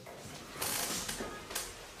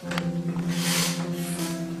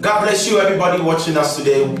God bless you, everybody watching us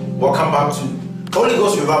today. Welcome back to Holy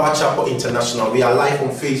Ghost Revival Chapel International. We are live on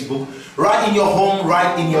Facebook, right in your home,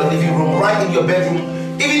 right in your living room, right in your bedroom,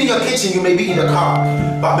 even in your kitchen. You may be in the car,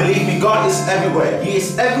 but believe me, God is everywhere. He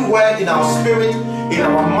is everywhere in our spirit, in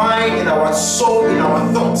our mind, in our soul, in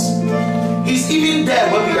our thoughts. He's even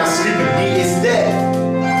there when we are sleeping. He is there.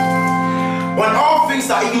 When all things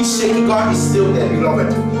are even shaking, God is still there,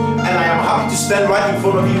 beloved. And I am happy to stand right in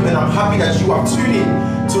front of you, and I'm happy that you are tuned in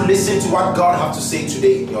to listen to what God has to say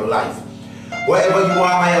today in your life. Wherever you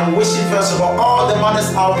are, I am wishing first of all the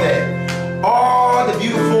mothers out there, all the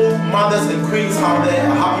beautiful mothers and queens out there,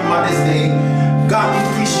 a happy Mother's Day. God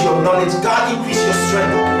increase your knowledge, God increase your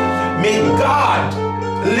strength. May God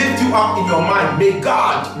lift you up in your mind. May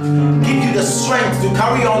God give you the strength to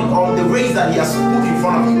carry on the race that He has put in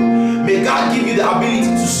front of you. May God give you the ability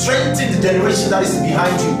to strengthen the generation that is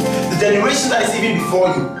behind you, the generation that is even before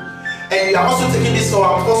you. And we are also taking this, or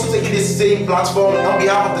I'm also taking this same platform on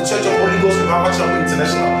behalf of the Church of Holy Ghost Revival Chapel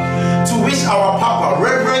International to wish our Papa,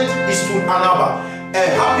 Reverend Eastwood Anaba, a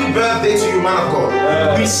happy birthday to you, man of God.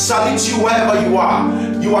 We salute you wherever you are.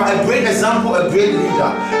 You are a great example, a great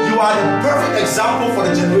leader. You are the perfect example for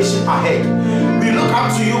the generation ahead. We look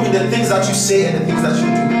up to you in the things that you say and the things that you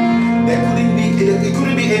do. It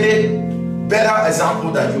couldn't be any better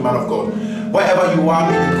example than you, man of God. Wherever you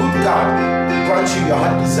are, may the good God grant you your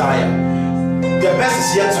heart desire. The best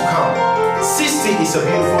is yet to come. 60 is a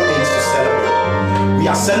beautiful age to celebrate. We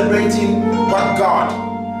are celebrating what God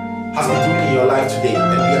has been doing in your life today, and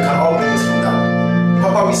we can all benefit from that.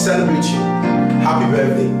 Papa, we celebrate you. Happy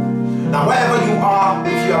birthday. Now, wherever you are,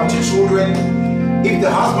 if you have 2 children, if the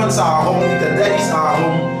husbands are at home, if the daddies are at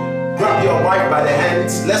home, grab your wife by the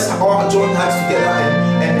hands. Let's all join hands together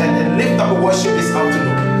and lift up a worship this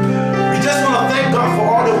afternoon. We just want to thank God for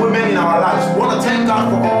all the women in our lives. We want to thank God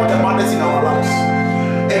for all the mothers in our lives.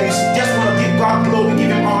 And we just want to give God glory, give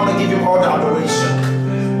Him honor, give Him all the adoration.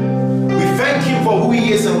 We thank Him for who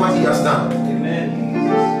He is and what He has done. Amen.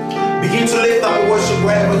 Begin to lift up a worship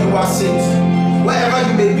wherever you are safe. Wherever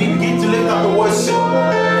you may be, begin to lift up a worship.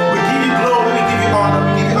 We give You glory, we give You honor,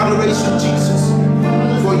 we give You adoration, Jesus.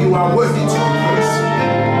 For You are worthy to be praised.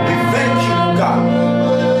 We thank You, God.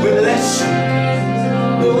 We bless You.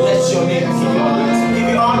 We bless Your name. We give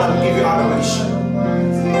You honor. We give You adoration.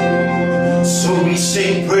 So we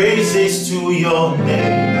sing praises to Your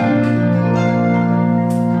name.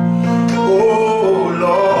 Oh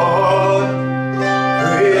Lord,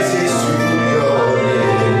 praises to Your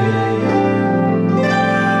name.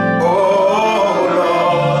 Oh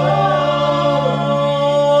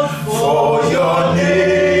Lord, for Your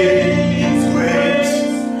name is great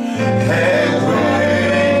and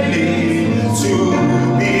greatly to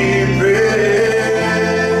be praised.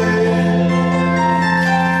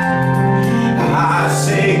 I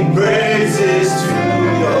sing praises to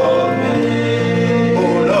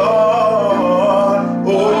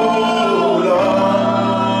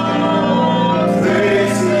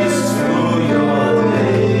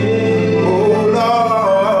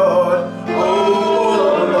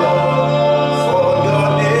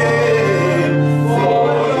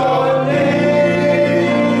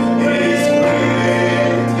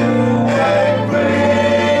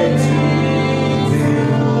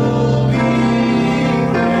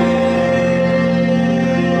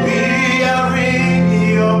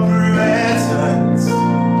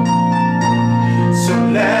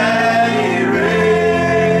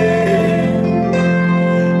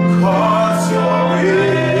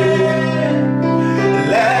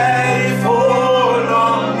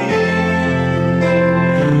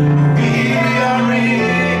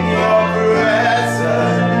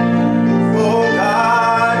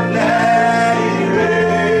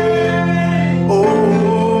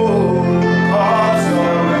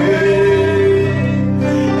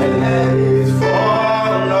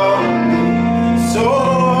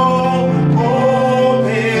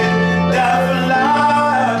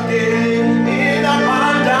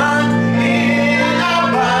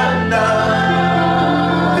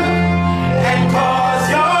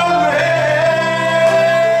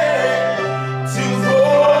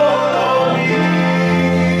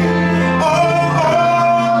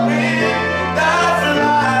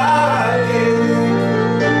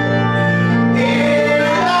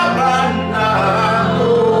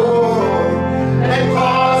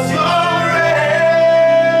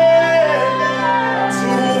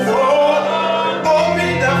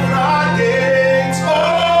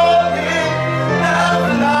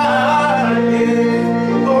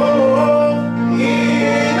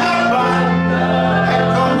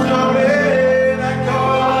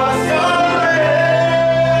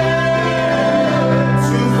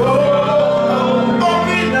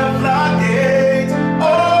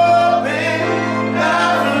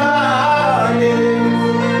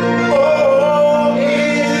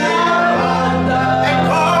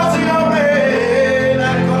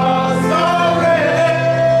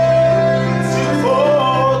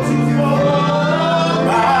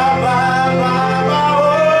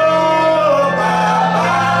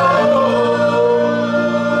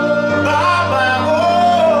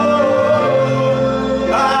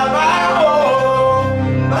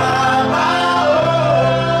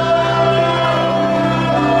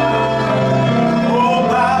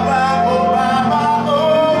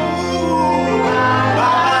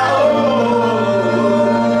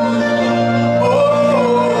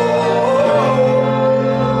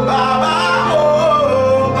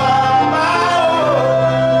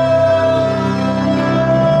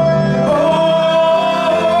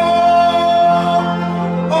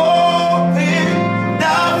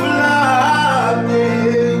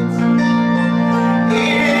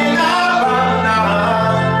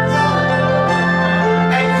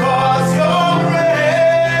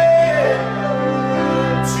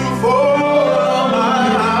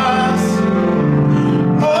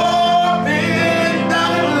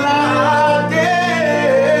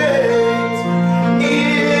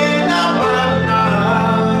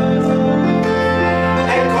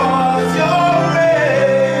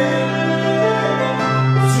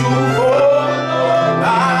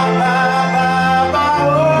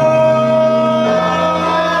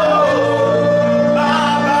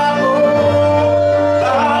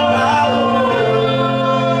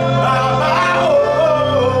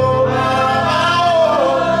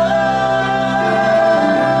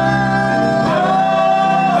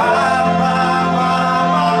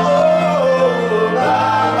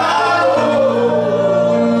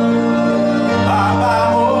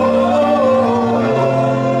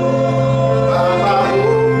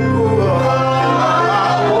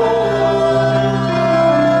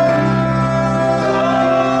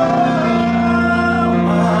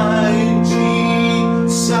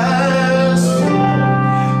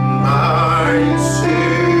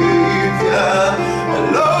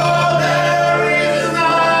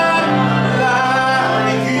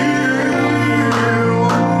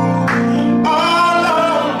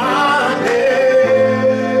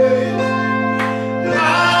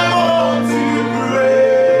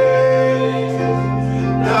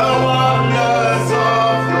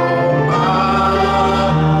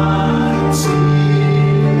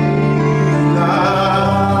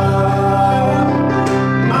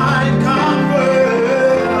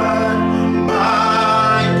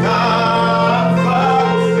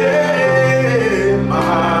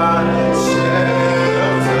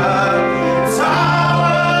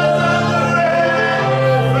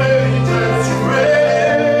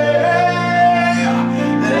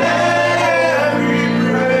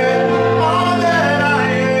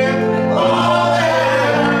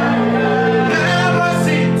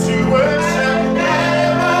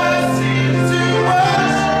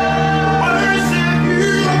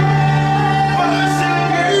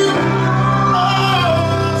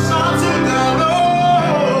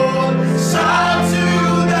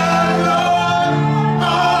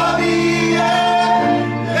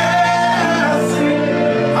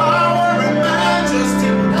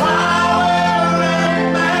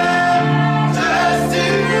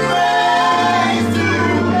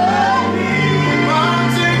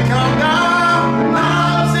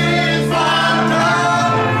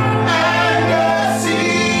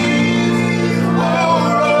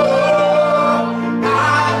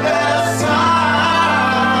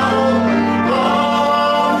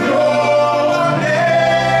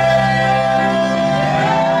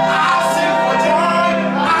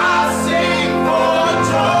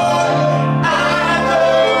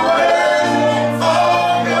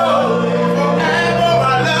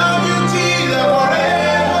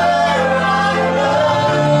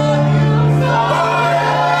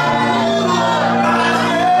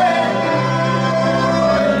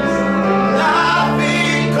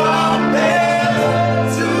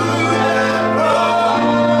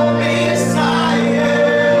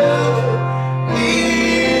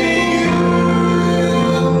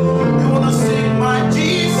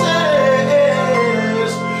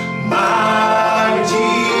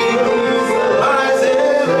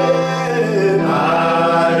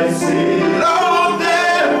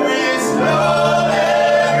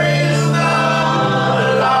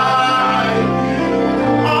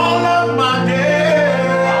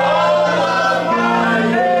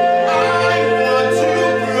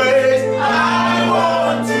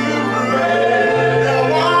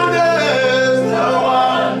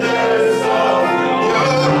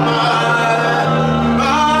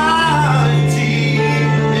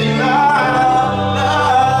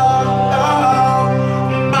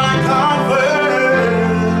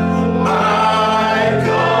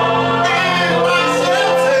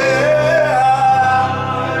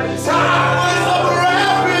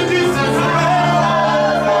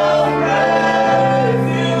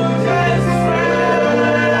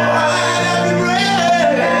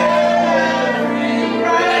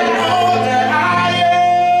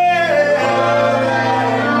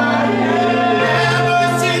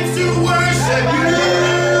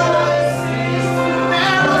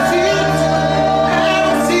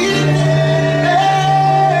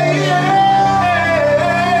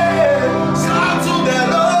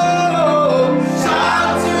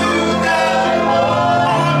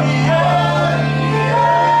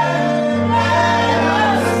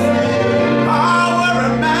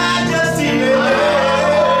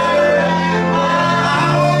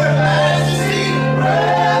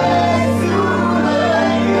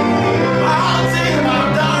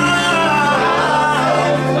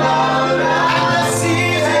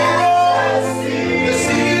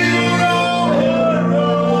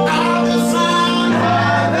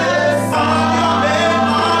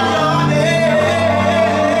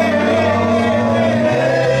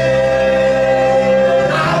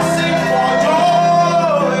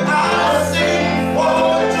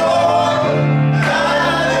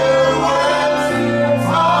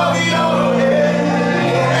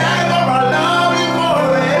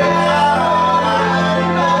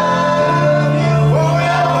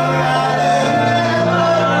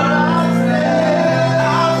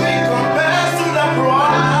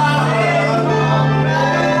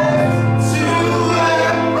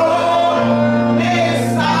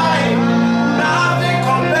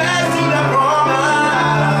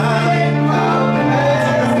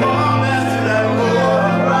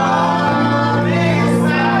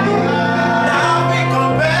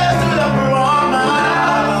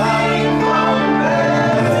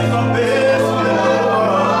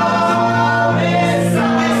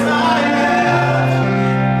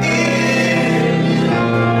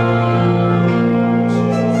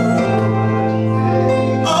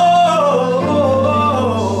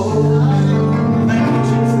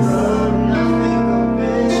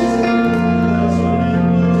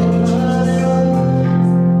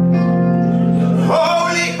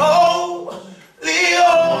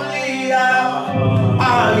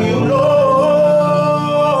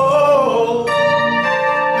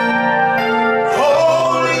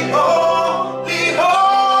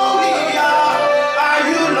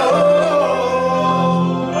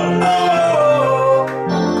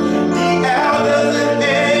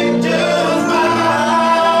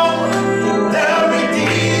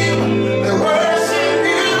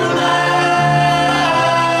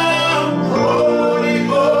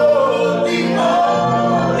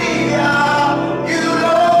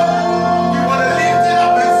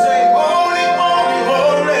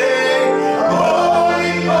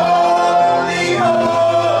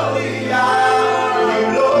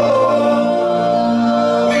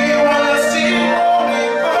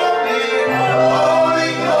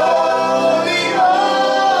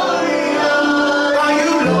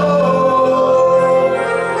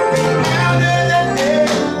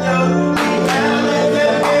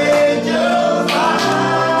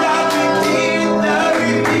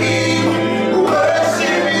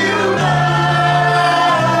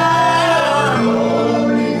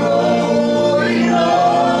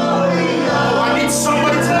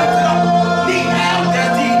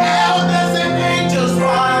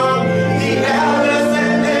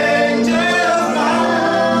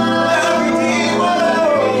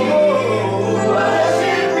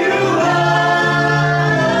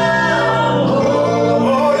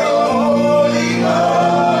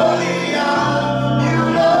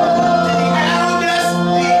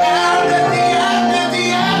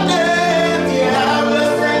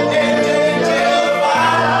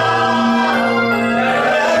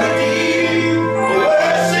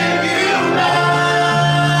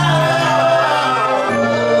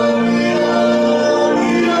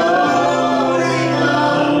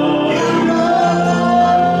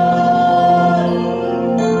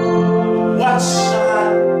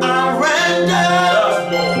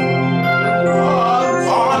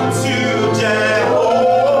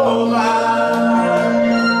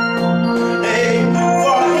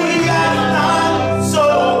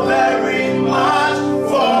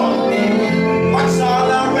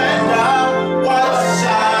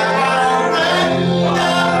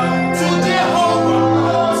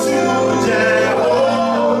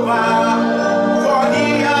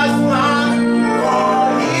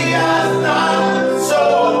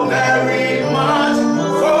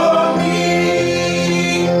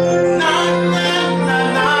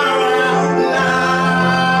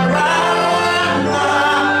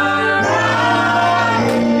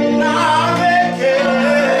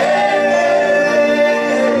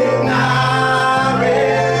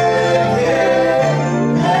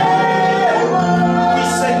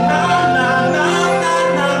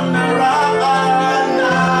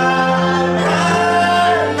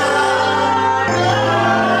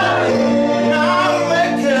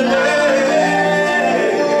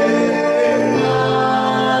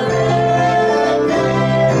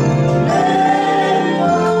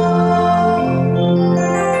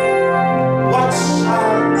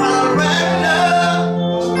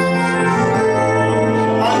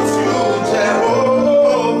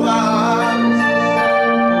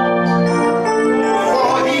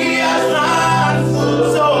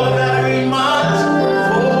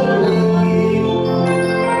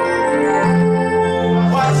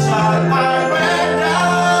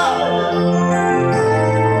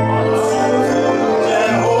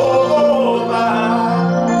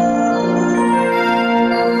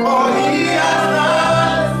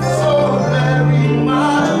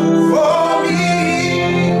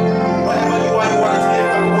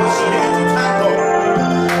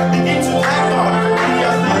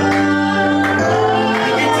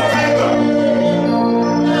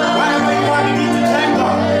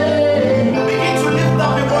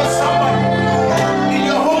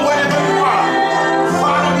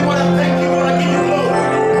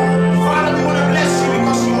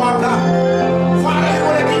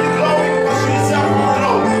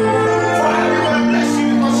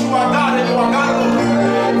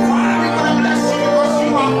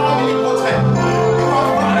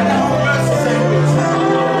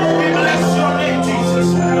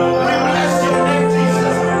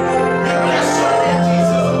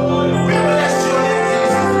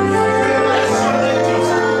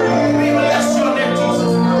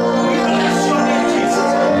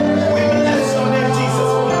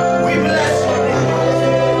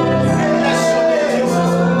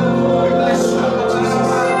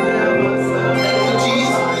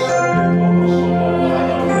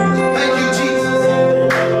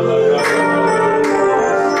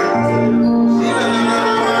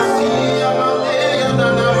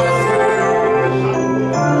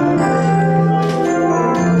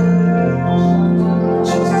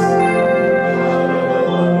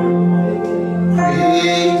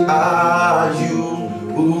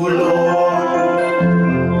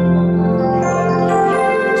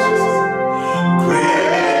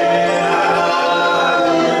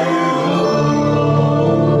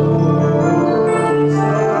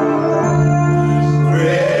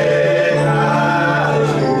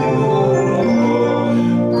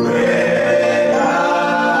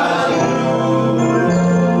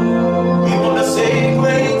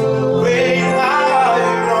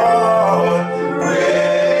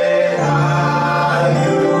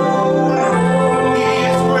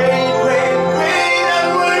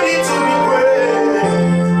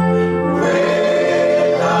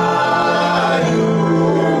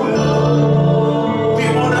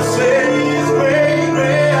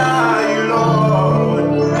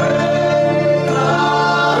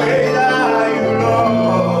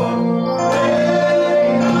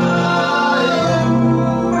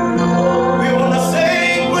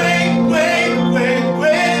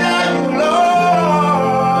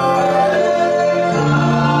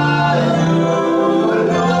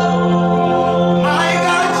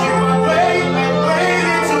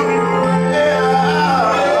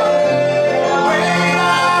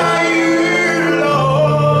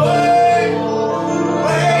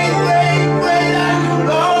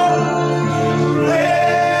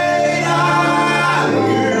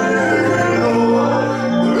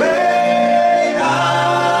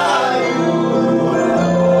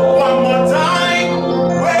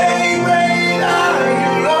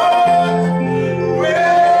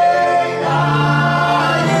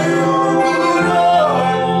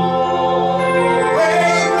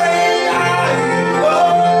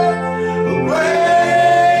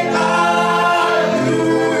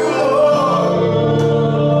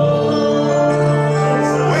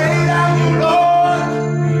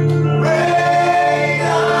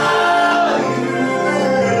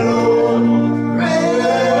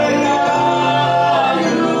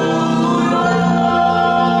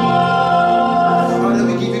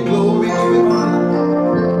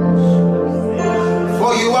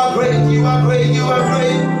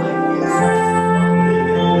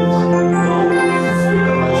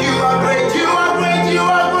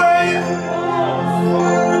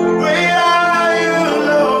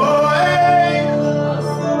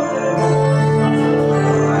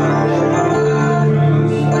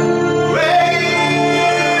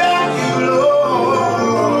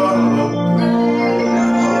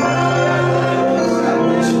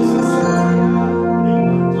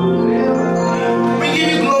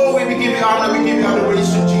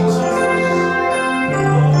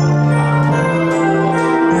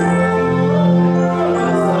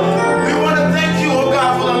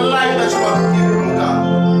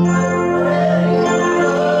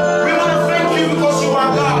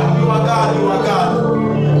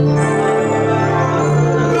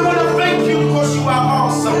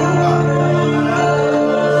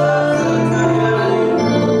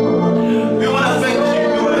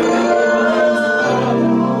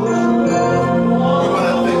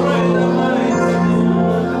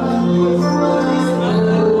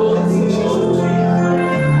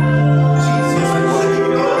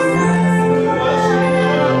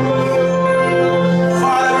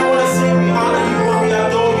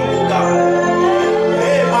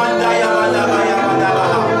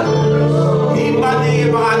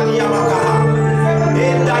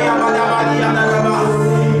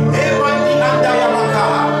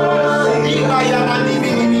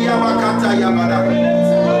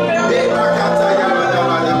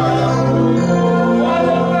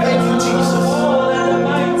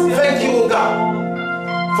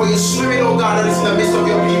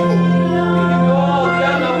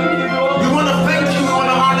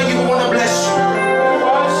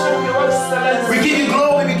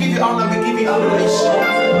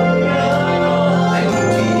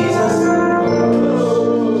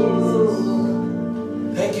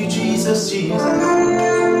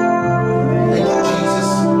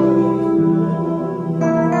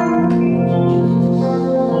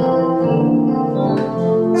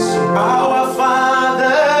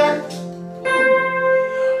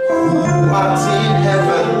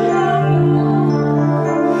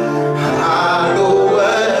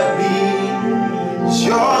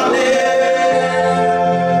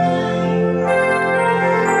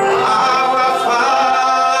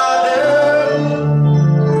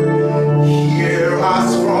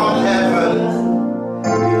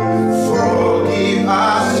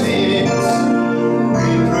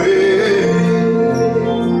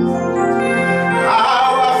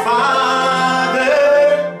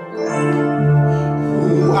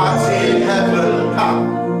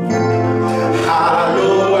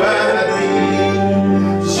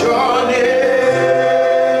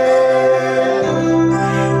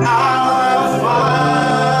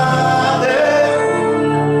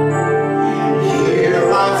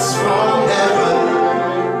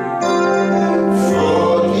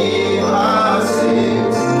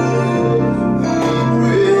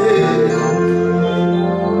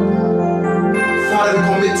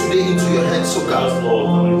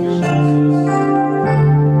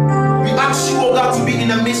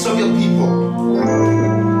your people.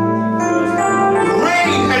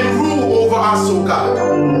 Reign and rule over us, oh God.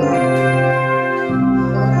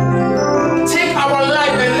 Take our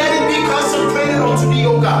life and let it be concentrated unto thee,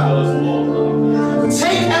 oh God.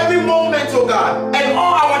 Take every moment, oh God, and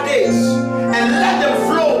all our days, and let them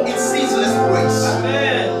flow in ceaseless praise.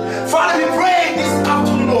 Father, we pray this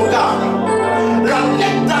afternoon, oh God, that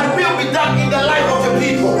let thy will be done in the life of the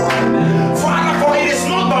people. Father, for it is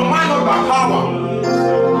not by might nor by power.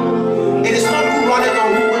 It is not who runneth or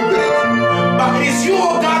who will it, but it is you,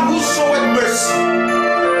 oh God, who showeth mercy.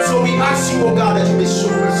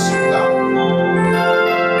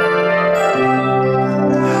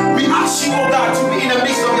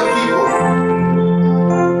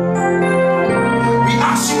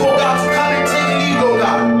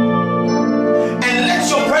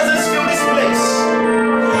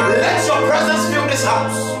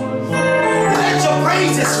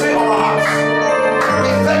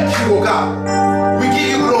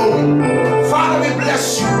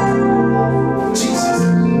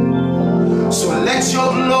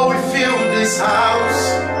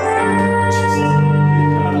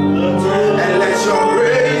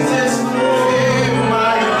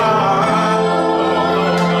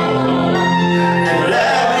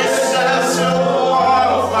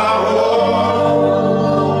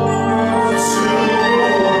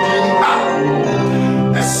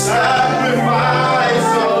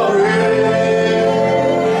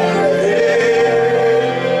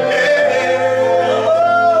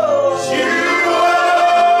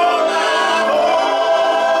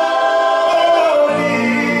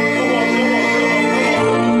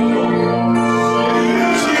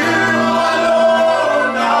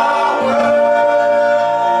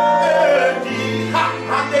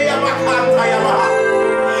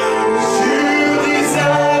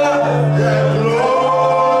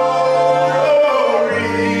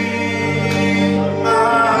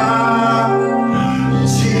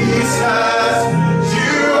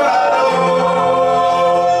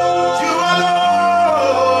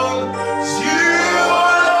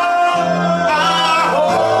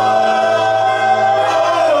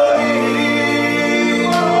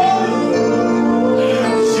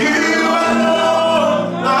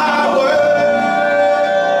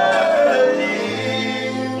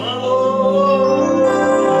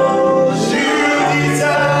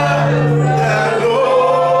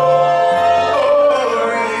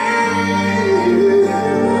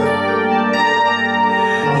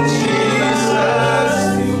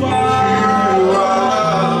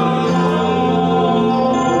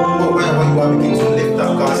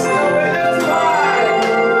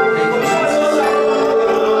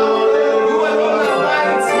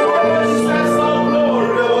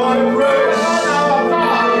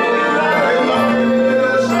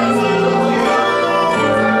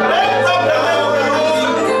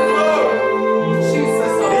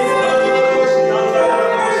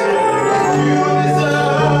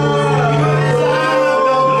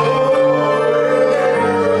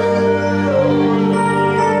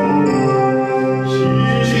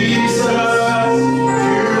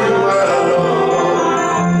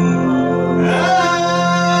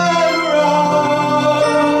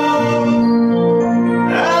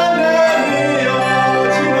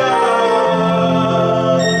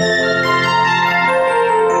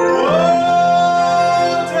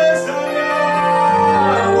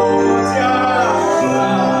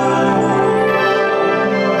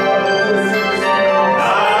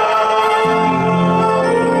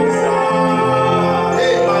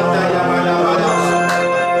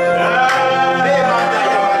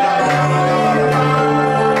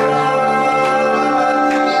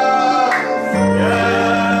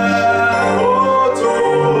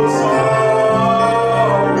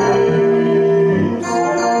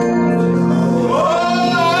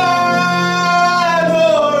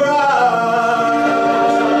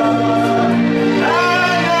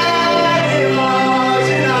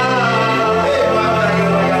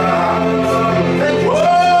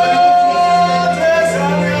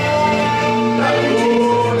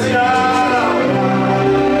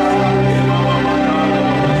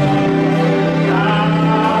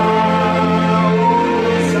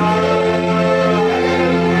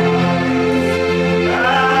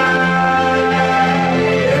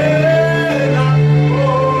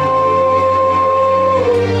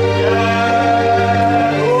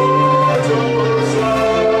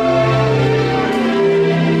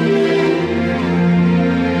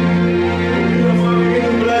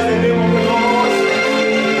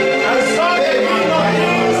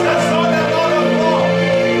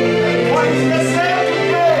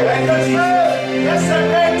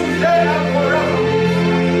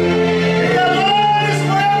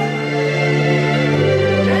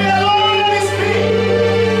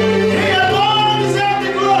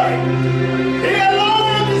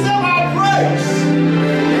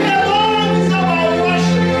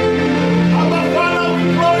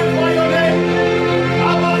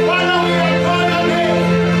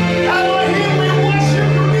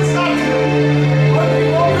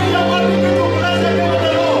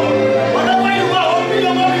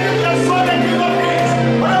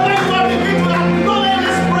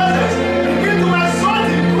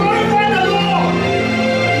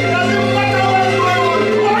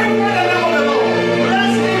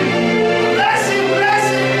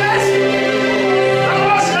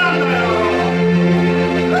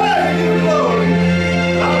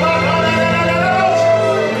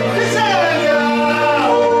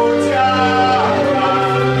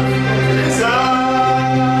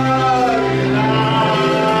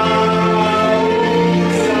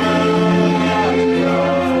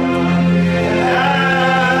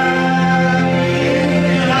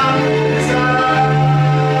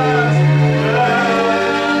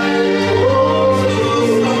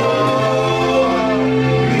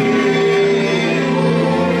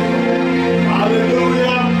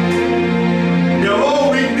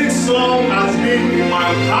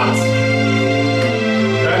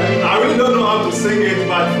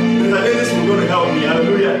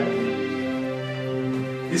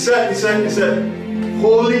 He said,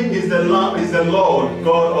 holy is the Lord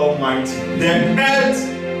God Almighty. The earth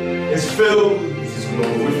is filled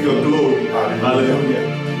with your glory. Hallelujah.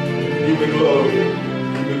 Give me glory.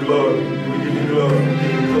 Give me glory. We give you glory.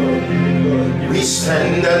 Give you glory. Give you glory. We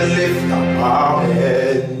stand and lift up our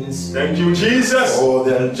hands. Thank you, Jesus. For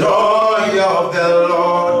the joy of the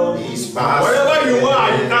Lord is past. Wherever you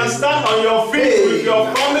are, you can stand on your feet with your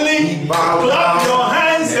family. Clap your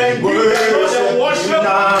hands and give the Lord a worship.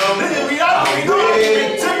 Listen, we don't have to be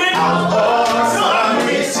timid. We don't have to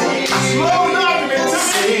be slow. We don't have to be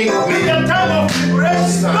timid. This is the time of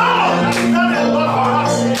praise. God has done a lot for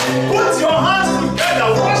us. Put your hands together.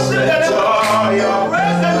 Worship the Lord.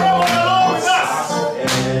 Praise the name of the Lord with us.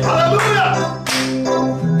 Hallelujah.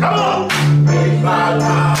 Come on. We bow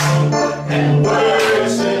down and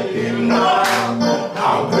worship Him now.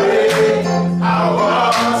 How great, how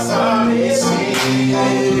awesome is He.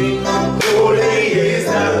 Holy is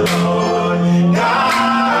the Lord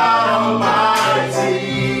God Almighty.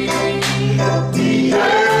 The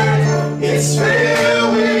earth is filled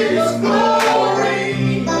with His glory.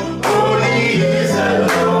 Holy is the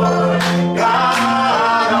Lord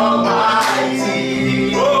God Almighty.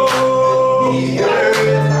 The earth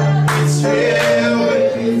is filled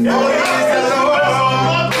with His glory.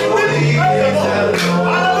 Holy is the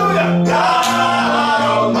Lord God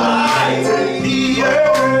Almighty. The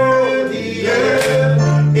earth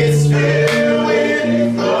is filled with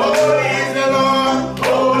His glory.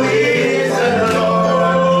 Holy is the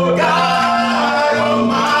Lord God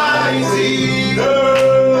Almighty.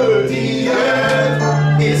 The earth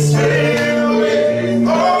is filled with His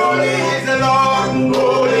holy is the Lord.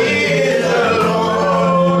 Holy is the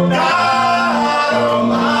Lord God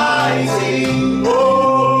Almighty.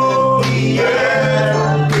 Oh, the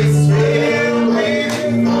earth is filled with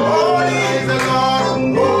His holy is the Lord.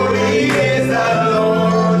 Holy is the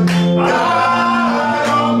Lord God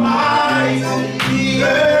Almighty. The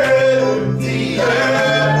earth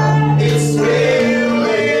is filled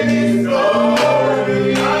with His glory.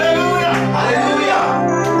 Hallelujah. Hallelujah.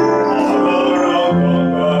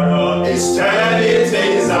 It's turning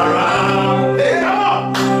things around. Come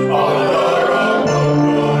on.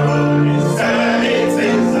 It's turning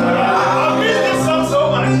things around. I miss this song so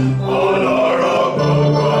much.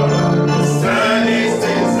 It's turning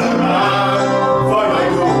things around for my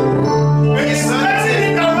good. It's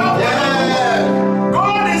turning it around. Yeah.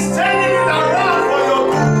 God is turning it around for your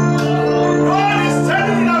good. God is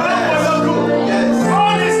turning it around for your good. Yes.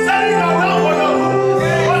 God is turning it around for your good.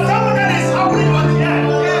 Whatever that is happening on the earth,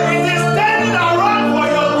 it is turning around for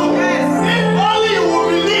your good. If only you will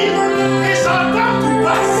believe, it shall come to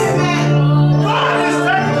pass. God is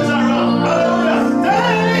turning it around. Hallelujah.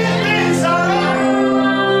 Turning things around.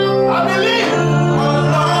 I believe.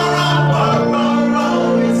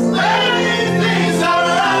 It's turning things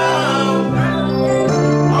around.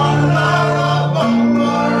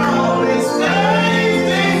 It's turning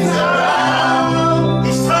things around.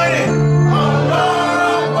 It's turning.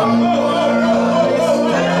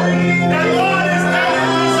 The Lord is turning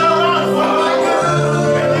things around for my good.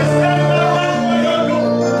 It is turning around for your good.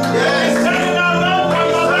 It is turning around for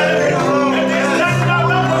your benefit. It is turning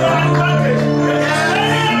around for your advantage. It is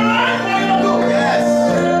turning around for your good. Yes.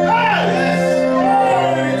 Hey!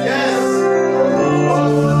 Yes.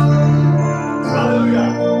 Hallelujah.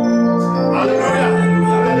 Hallelujah.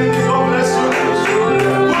 God bless you.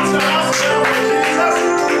 Put your hands together for Jesus.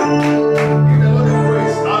 Give the Lord the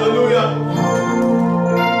praise. Hallelujah.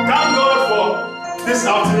 Thank God for this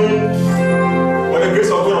afternoon, for the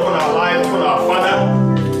grace of God upon our life, upon our Father,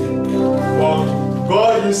 for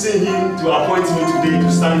God using Him to appoint me today to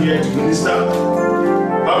stand here to minister.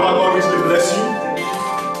 Papa, God richly bless you.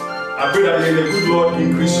 I pray that may the good Lord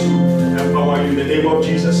increase you and empower you in the name of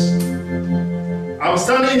Jesus. I'm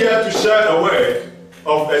standing here to share a word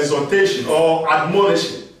of exhortation or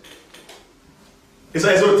admonition. It's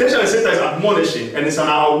an exhortation at the same time as admonishing, and it's an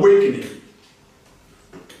awakening.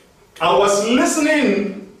 I was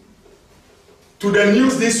listening to the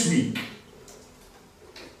news this week,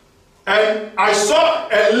 and I saw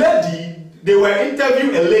a lady, they were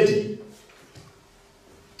interviewing a lady,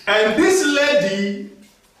 and this lady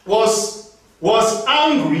was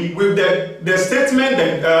angry with the statement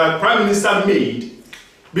that Prime Minister made,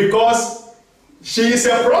 because she is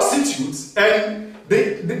a prostitute and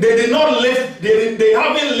they did not lift, they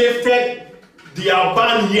haven't lifted their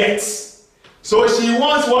ban yet. So she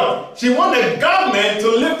wants what? She wants the government to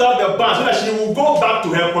lift up the ban so that she will go back to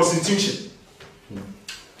her prostitution.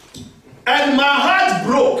 And my heart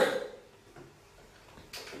broke.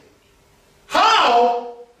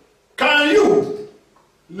 How can you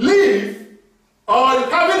live or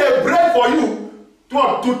have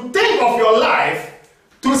to think of your life,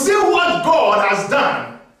 to see what God has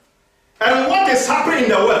done and what is happening in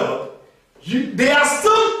the world, they are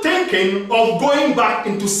still thinking of going back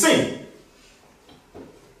into sin.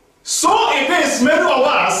 So it is many of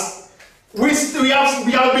us, we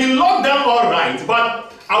have been locked down all right,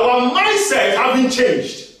 but our mindset haven't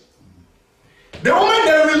changed. The moment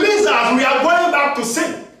they release us, we are going back to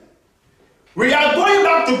sin. We are going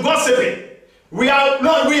back to gossiping. We are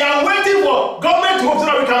waiting for government to open so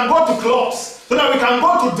that we can go to clubs, so that we can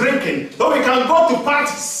go to drinking, so we can go to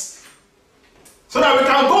parties, so that we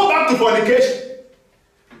can go back to fornication.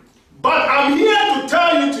 But I'm here to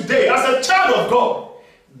tell you today, as a child of God,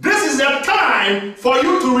 this is the time for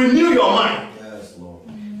you to renew your mind. Yes, Lord.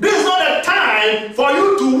 This is not a time for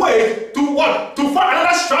you to wait to what? To find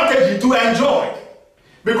another strategy to enjoy.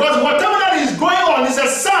 Because whatever that is going on is a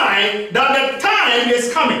sign that the time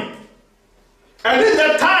is coming. And this is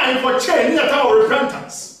the time for change, this is the time of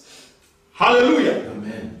repentance. Hallelujah.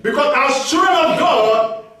 Amen. Because as children of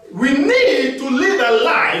God, we need to live a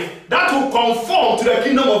life that will conform to the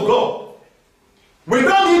kingdom of God. We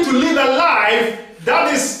don't need to live a life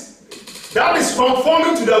that is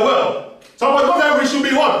conforming to the world. So we should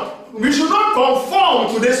be what? We should not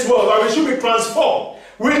conform to this world, but we should be transformed.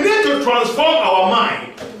 We need to transform our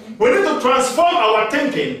mind. We need to transform our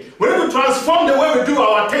thinking. We need to transform the way we do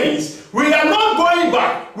our things. We are not going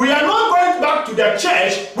back. We are not going back to the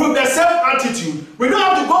church with the same attitude. We don't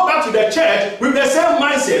have to go back to the church with the same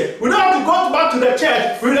mindset. We don't have to go back to the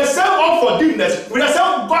church with the same unforgiveness, with the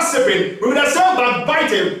same gossiping, with the same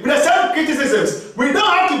backbiting, with the same criticisms. We don't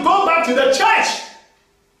have to go back to the church.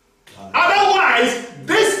 Otherwise,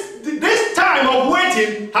 this time of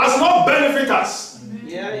waiting has not benefited us.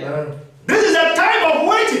 Yeah. This is a time of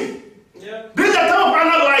waiting. Yeah. This is a time of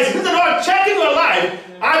analyzing. This is a time of checking your life.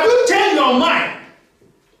 Have you changed your mind?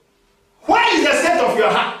 Where is the state of your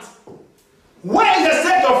heart? Where is the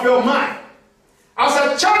state of your mind? As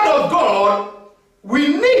a child of God, we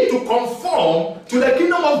need to conform to the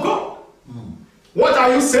kingdom of God. What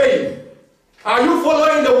are you saying? Are you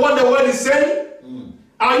following what the word is saying?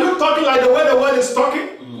 Are you talking like the way the word is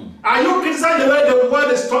talking? Are you criticizing the way the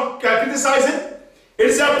word is criticizing?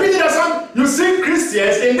 It's a pity that you see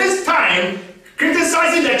Christians in this time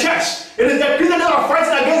criticizing the church. It is the Christians that are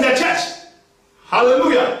fighting against the church.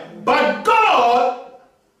 Hallelujah. But God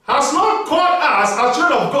has not called us as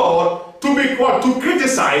children of God to be what? To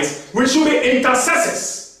criticize. We should be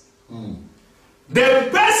intercessors. The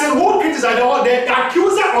person who criticizes or the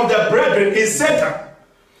accuser of the brethren is Satan.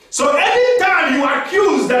 So anytime you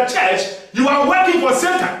accuse the church, you are working for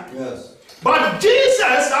Satan. Yes. But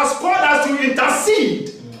Jesus has called us to intercede.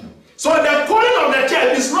 So the calling of the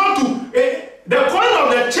church is not to the calling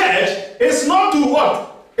of the church is not to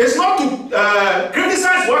what? It's not to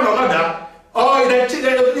criticize one another, or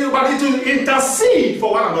but to intercede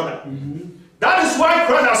for one another. That is why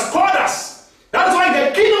Christ has called us. That is why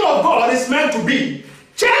the kingdom of God is meant to be.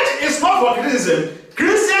 Church is not for criticism.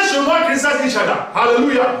 Christians should not criticize each other.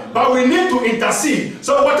 Hallelujah. But we need to intercede.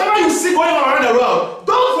 So whatever you see going on around the world,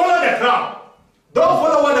 don't follow the crowd. Don't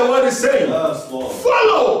follow what the word is saying. Yes, Lord.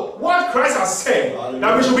 Follow what Christ has said. Hallelujah.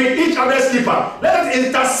 That we should be each other's keeper. Let us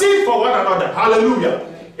intercede for one another. Hallelujah.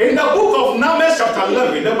 In the book of Numbers chapter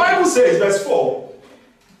 11, the Bible says, verse 4,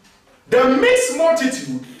 the mixed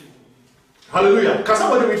multitude. Hallelujah. Can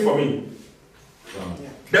somebody read for me?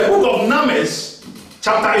 The book of Numbers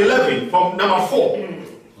chapter 11 from number 4.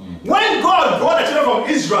 When God brought the children from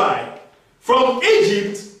Israel from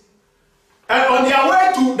Egypt and on their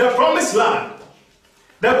way to the promised land,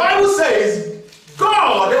 the Bible says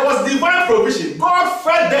there was divine provision. God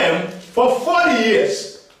fed them for 40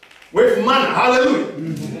 years with manna.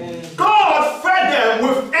 Hallelujah. God fed them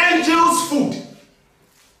with angels' food.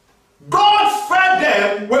 God fed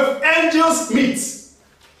them with angels' meat.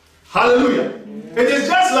 Hallelujah. It is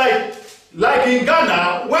just like in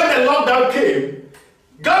Ghana, when the lockdown came,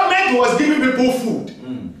 government was giving people food.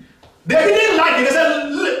 They didn't like it. They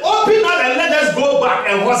said, open up and let us go back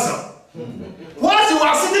and hustle. Once you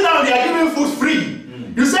are sitting down, they are giving food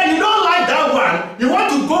free. You say you don't like that one, you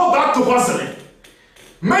want to go back to hustling.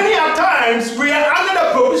 Many a times we are under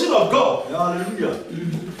the provision of God. Hallelujah.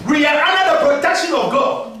 We are under the protection of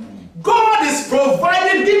God. God is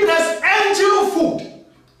providing, giving us angel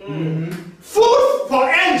food. Food for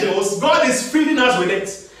angels, God is feeding us with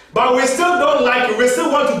it. But we still don't like it. We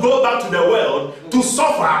still want to go back to the world to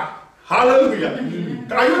suffer. Hallelujah.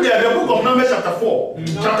 Are you there? The book of Numbers chapter 4.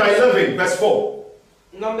 Chapter 11, verse 4.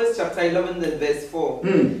 Numbers chapter 11 and verse 4.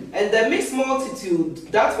 And the mixed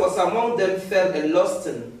multitude that was among them fell and lost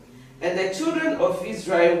him. And the children of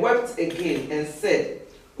Israel wept again and said,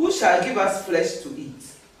 who shall give us flesh to eat?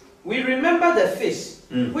 We remember the fish,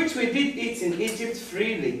 which we did eat in Egypt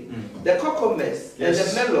freely, the cucumbers, and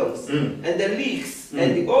the melons, and the leeks,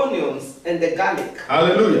 and the onions, and the garlic.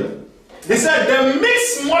 Hallelujah. He said, the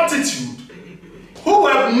mixed multitude who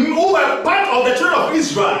were part of the children of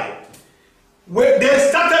Israel, they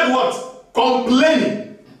started what?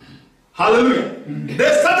 Complaining. Hallelujah.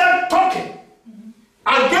 They started talking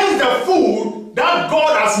against the food that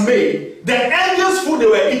God has made, the angels' food they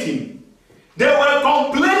were eating. They were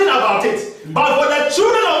complaining about it. But for the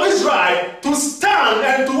children of Israel to stand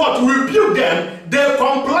and to what? To rebuke them, they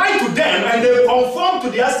complied to them and they conformed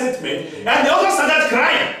to their statement, and they also started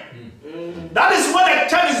crying. That is what the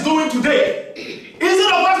church is doing today.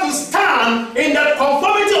 Instead of us to stand in the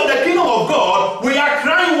conformity of the kingdom of God, we are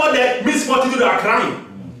crying what the mixed multitude are crying.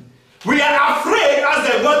 We are afraid as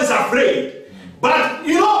the world is afraid. But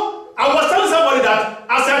you know, I was telling somebody that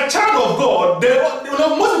as a child of God,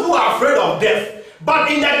 most people are afraid of death.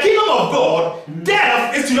 But in the kingdom of God,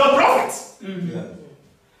 death is to your profit.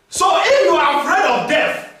 So if you are afraid of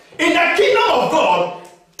death, in the kingdom of God,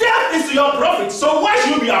 death is to your profit. So why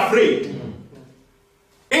should you be afraid?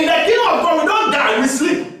 In the kingdom of God, we don't die, we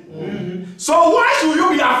sleep. So why should you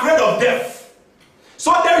be afraid of death?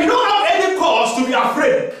 So there you don't have any cause to be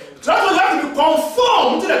afraid. So that's why you have to be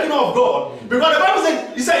conformed to the kingdom of God. Because the Bible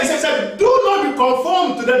said, he said, do not be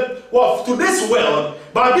conformed to this world,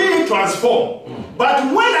 but be transformed. But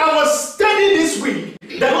when I was studying this week,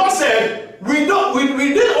 the Lord said, we don't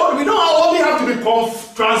only have to be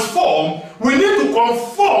transformed, we need to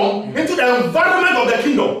conform into the environment of the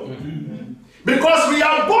kingdom. Because we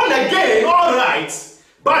are born again, all right,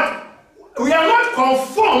 but we are not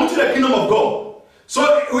conformed to the kingdom of God. So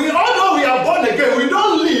although we are born again, we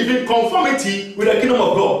don't live in conformity with the kingdom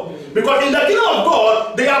of God. Because in the kingdom of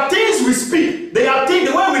God, there are things we speak, there are things,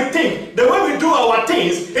 the way we think, the way we do our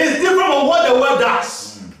things is different from what the world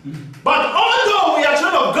does. But although we are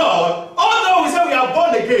children of God, although we say we are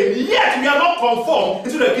born again, yet we are not conformed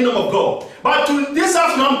into the kingdom of God. But to this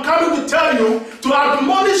afternoon, I'm coming to tell you, to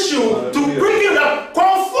admonish you, to bring you that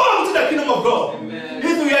conform to the kingdom of God. Amen.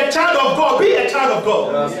 If you are a child of God, be a child of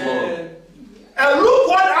God. Yes, a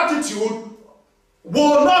lukewarm attitude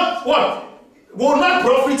will not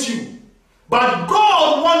profit you. But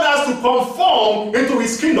God wants us to conform into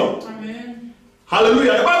His kingdom. Amen.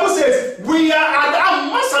 Hallelujah. The Bible says we are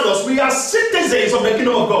ambassadors. We are citizens of the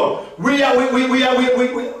kingdom of God. We are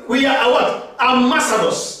what?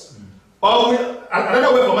 Ambassadors. Or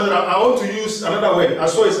another word for ambassador. I want to use another word. I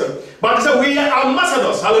saw it. But it said we are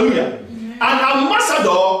ambassadors. Hallelujah. Amen. An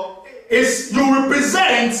ambassador is you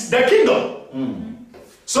represent the kingdom.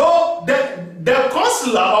 So the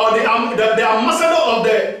consular or the ambassador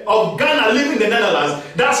of Ghana living in the Netherlands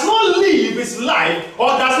does not live his life or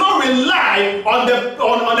does not rely on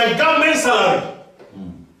the government salary.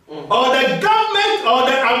 Or the government or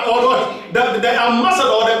the ambassador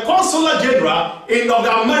or the consular general of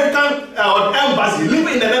the American embassy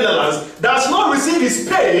living in the Netherlands does not receive his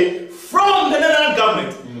pay from the Netherlands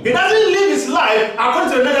government. He doesn't live his life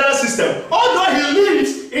according to the Netherlands system. Although he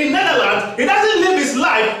lives in Netherlands, he doesn't live his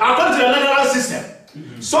life according to the Netherlands system.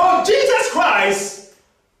 So Jesus Christ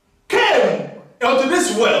came into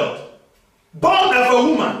this world, born of a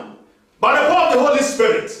woman, by the power of the Holy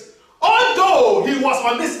Spirit. Although he was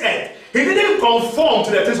on this earth, he didn't conform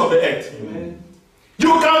to the things of the earth. Amen.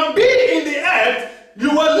 You can be in the earth, you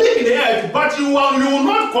will live in the earth, but you will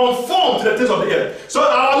not conform to the things of the earth. So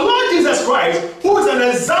our Lord Jesus Christ, who is an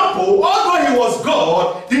example, although he was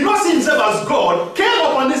God, did not see himself as God, came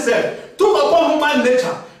upon this earth, took upon human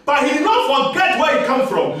nature, but he did not forget where he came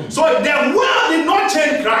from. So the world did not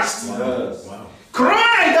change Christ. Yes. Wow.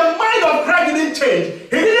 Christ, the mind of Christ didn't change. He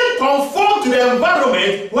didn't conform to the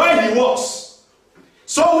environment where he was.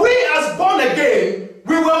 So we as born again,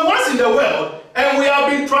 we were once in the world, and we have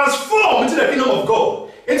been transformed into the kingdom of God,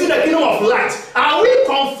 into the kingdom of light. Are we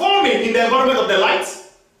conforming in the environment of the light?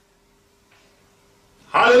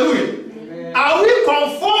 Hallelujah. Amen. Are we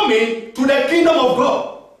conforming to the kingdom of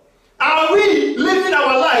God? Are we living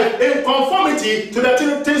our life in conformity to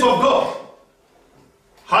the things of God?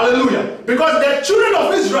 Hallelujah. Because the children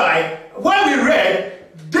of Israel, when we read,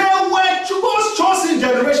 they were God's chosen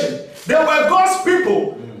generation. They were God's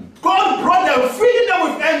people. God brought them, feeding them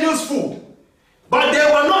with angels' food. But they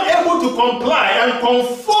were not able to comply and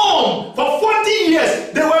conform. For 40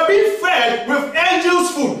 years, they were being fed with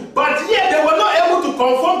angels' food. But yet, they were not able to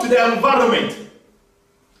conform to the environment.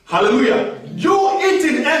 Hallelujah. You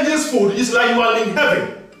eating angels' food is like you are in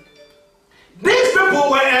heaven. These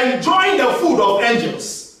people were enjoying the food of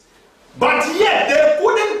angels. But yet, they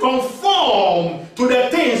couldn't conform to the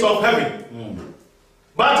things of heaven.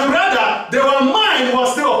 but rather their mind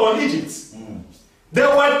was still upon Egypt. They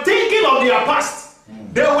were thinking of their past.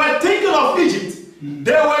 They were thinking of Egypt.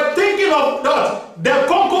 They were thinking of the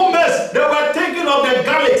cucumbers. They were thinking of the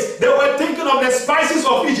garlics. They were thinking of the spices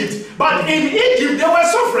of Egypt. But in Egypt, they were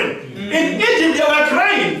suffering. In Egypt, they were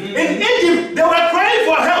crying. In Egypt, they were crying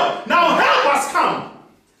for help. Now help has come.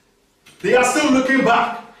 They are still looking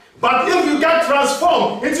back. But if you get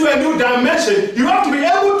transformed into a new dimension, you have to be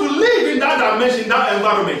able to live in that dimension, that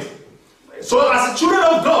environment. So as children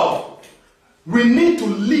of God, we need to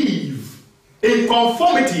live in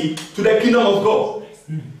conformity to the kingdom of God.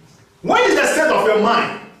 What is the state of your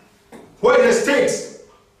mind? What is the state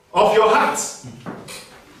of your heart?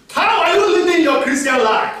 How are you living your Christian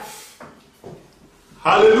life?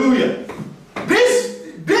 Hallelujah.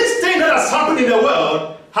 This thing that has happened in the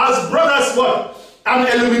world has brought us what? An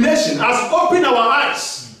illumination, has opened our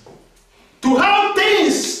eyes to how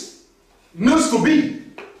things needs to be.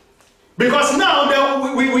 Because now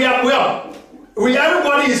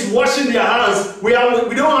everybody is washing their hands. We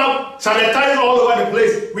don't have sanitizer all over the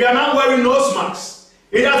place. We are now wearing nose masks.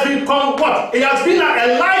 It has become what? It has been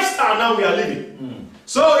a lifestyle now we are living.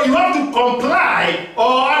 So you have to comply,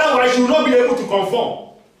 or otherwise you will not be able to conform.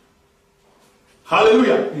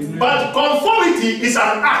 Hallelujah. Amen. But conformity is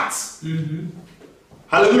an act.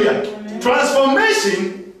 Hallelujah. Amen. Transformation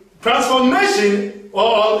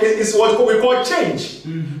is what we call change.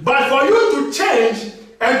 But for you to change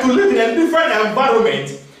and to live in a different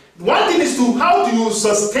environment, one thing is how do you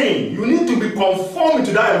sustain? You need to be conformed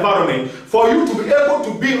to that environment for you to be able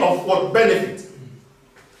to be of what benefit.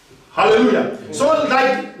 Hallelujah. So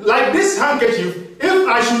like this handkerchief, if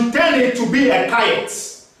I should turn it to be a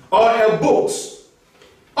kite or a boat,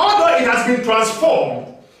 although it has been transformed,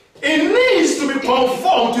 it needs to be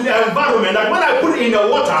conformed to the environment. Like when I put it in the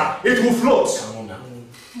water, it will float.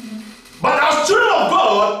 But as children of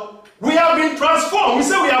God, we have been transformed. We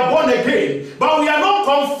say we are born again, but we are not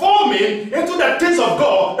conforming into the things of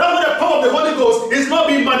God. That's why the power of the Holy Ghost is not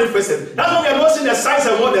being manifested. That's why we are not seeing the signs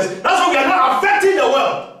and wonders. That's why we are not affecting the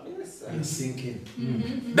world. It's sinking.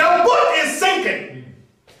 The boat is sinking.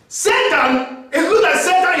 Satan, it looks like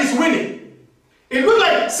Satan is winning. It looks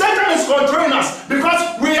like Satan is controlling us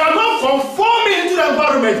because we are not conforming into the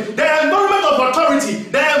environment of authority,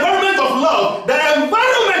 the environment of love, the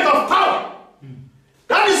environment of power.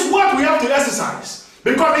 That is what we have to exercise.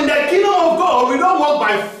 Because in the kingdom of God, we don't walk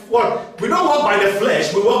by what? We don't walk by the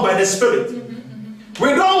flesh, we walk by the spirit. We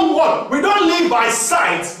don't walk, we don't live by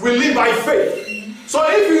sight, we live by faith. So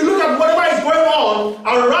if you look at whatever is going on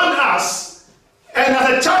around us, and as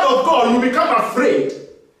a child of God, you become afraid,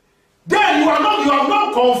 then you have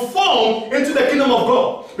not conformed into the kingdom of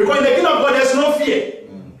God. Because in the kingdom of God, there's no fear.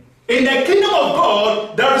 In the kingdom of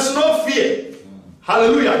God, there is no fear.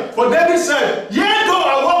 Hallelujah. For David said, yea, though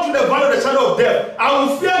I walk through the valley of the shadow of death, I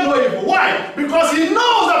will fear no evil. Why? Because he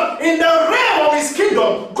knows that in the realm of his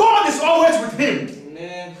kingdom, God is always with him.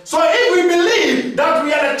 Amen. So if we believe that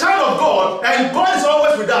we are the child of God and God is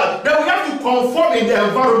always with us, then we have to conform in the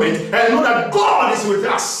environment and know that God is with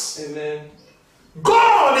us. Amen.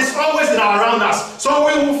 God is always around us, so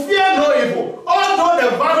we will fear no evil. Although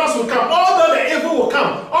the virus will come, although the evil will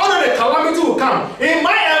come, although the calamity will come, in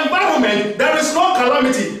my environment there is no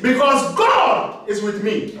calamity because God is with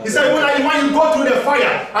me. He said, when you go through the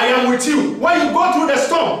fire, I am with you. When you go through the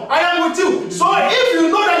storm, I am with you. So if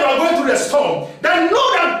you know that you are going through the storm, then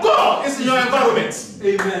know that God is in your environment.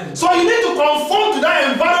 Amen. So you need to conform to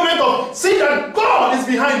that environment of see that God is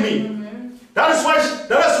behind me. That is why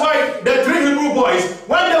the three Hebrew boys,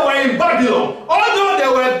 when they were in Babylon, although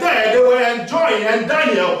they were there, they were enjoying, and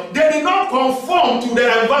Daniel, they did not conform to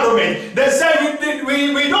the environment. They said,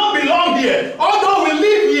 we don't belong here. Although we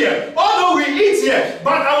live here, although we eat here,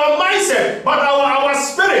 but our mindset, but our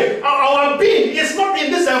spirit, our being is not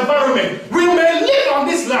in this environment. We may live on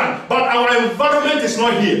this land, but our environment is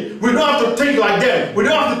not here. We don't have to think like them. We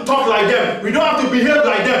don't have to talk like them. We don't have to behave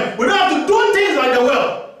like them. We don't have to do things like the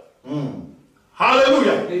world.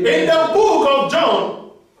 Hallelujah. Amen. In the book of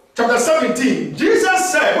John, chapter 17,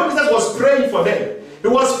 Jesus said, when Jesus was praying for them, he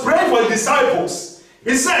was praying for the disciples.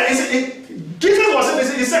 He said, he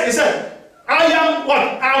said, I am what?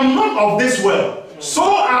 I am not of this world. So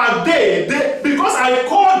are they. Because I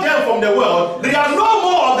called them from the world, they are no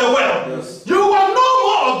more of the world. Yes. You are no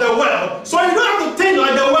more of the world. So you don't have to think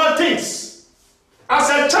like the world thinks. As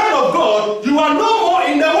a child of God, you are no more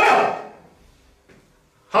in the world.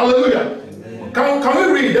 Hallelujah. Can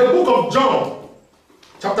we read the book of John,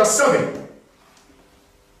 chapter 7?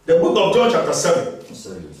 The book of John, chapter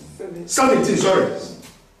 7. 17, sorry.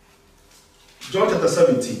 John chapter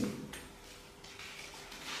 17.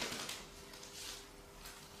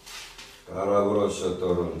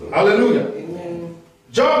 Hallelujah. Amen.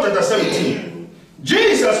 John chapter 17.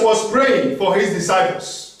 Jesus was praying for his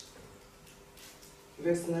disciples.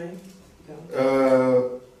 Verse 9.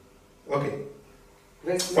 Okay.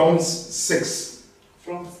 Verse 9. From 6.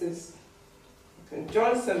 From 6. Okay.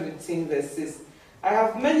 John 17, verse 6. I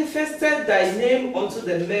have manifested thy name unto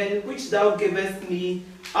the men which thou gavest me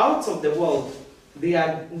out of the world. They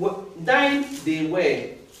are thine they were,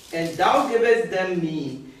 and thou gavest them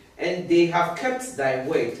me, and they have kept thy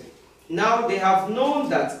word. Now they have known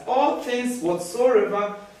that all things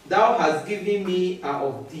whatsoever thou hast given me are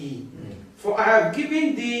of thee. For I have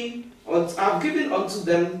given unto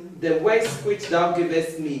them the words which thou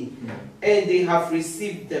gavest me, and they have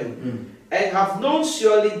received them, and have known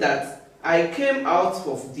surely that I came out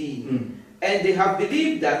of thee, and they have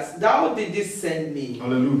believed that thou didst send me.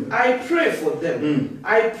 Hallelujah. I pray for them.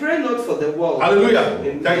 I pray not for the world. Hallelujah.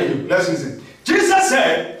 Amen. Thank you. Let's listen. Jesus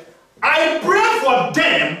said, I pray for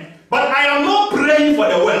them, but I am not praying for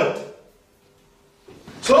the world.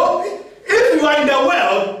 So, if you are in the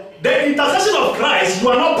world, the intercession of Christ, you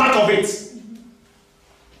are not part of it.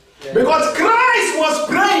 Yeah. Because Christ was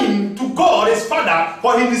praying to God, his Father,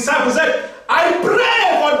 for his disciples. He said, I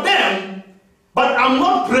pray for them, but I'm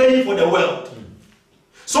not praying for the world.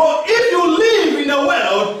 So if you live in the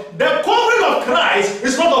world, the covering of Christ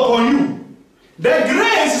is not upon you. The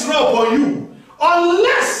grace is not upon you.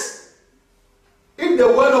 Unless, in the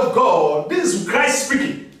word of God, this is Christ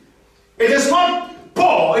speaking. It is not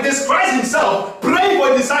Paul, it is Christ himself praying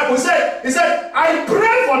for his disciples. He said, I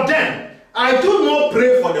pray for them. I do not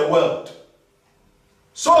pray for the world.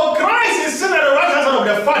 So Christ is sitting at the right hand side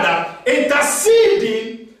of the Father,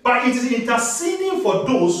 interceding, but it is interceding for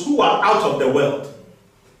those who are out of the world.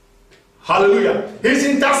 Hallelujah. He's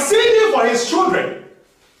interceding for his children.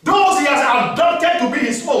 Those he has adopted to be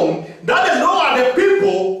his own. That is, those are the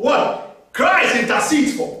people what Christ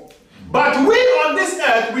intercedes for. But we on this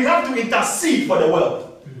earth, we have to intercede for the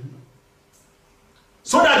world.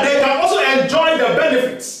 So that they can also enjoy the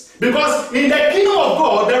benefits. Because in the kingdom of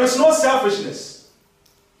God, there is no selfishness.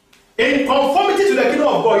 In conformity to the kingdom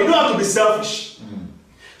of God, you don't have to be selfish.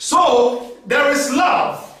 So, there is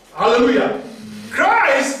love. Hallelujah.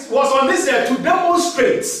 Christ was on this earth to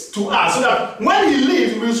demonstrate to us so that when he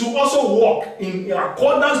lived, we should also walk in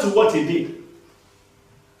accordance to what he did.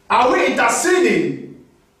 Are we interceding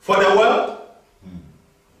for the world?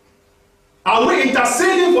 Are we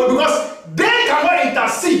interceding for, because they cannot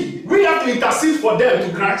intercede. We have to intercede for them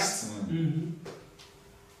to Christ.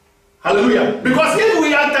 Hallelujah. Because if we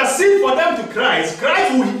intercede for them to Christ,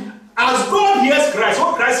 Christ will, as God hears Christ,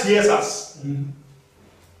 so Christ hears us.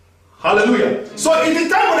 Hallelujah. So it is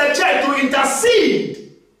time for the church to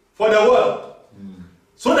intercede for the world.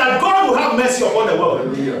 So that God will have mercy upon the world.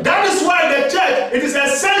 Hallelujah. That is why the church, it is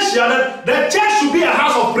essential that the church should be a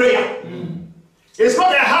house of prayer. It's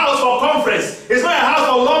not a house for conference. It's not a house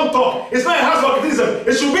for long talk. It's not a house for criticism.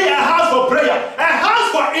 It should be a house for prayer. A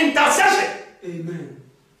house for intercession. Amen.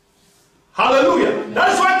 Hallelujah.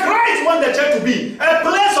 That is why Christ wants the church to be a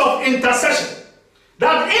place of intercession.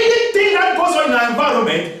 That anything that goes on in the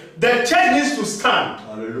environment, the church needs to stand.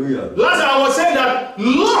 Hallelujah. Last time I was saying that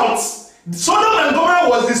Lot, Sodom and Gomorrah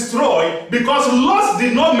was destroyed because Lot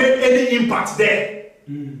did not make any impact there.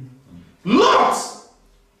 Lot,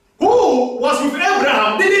 who was with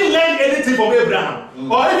Abraham, didn't learn anything from Abraham.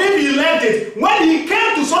 Or even if he learned it, when he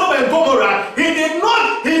came to Sodom and Gomorrah,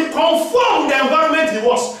 he conformed the environment he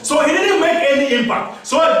was. So he didn't make any impact.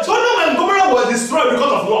 So Sodom and Gomorrah was destroyed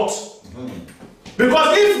because of Lot.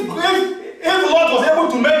 Because if Lot was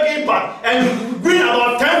able to make impact and win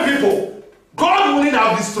about 10 people, God wouldn't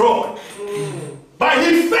have destroyed. But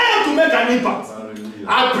he failed to make an impact. Hallelujah.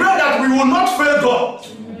 I pray that we will not fail God.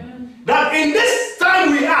 That in this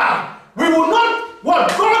time we are, we will not,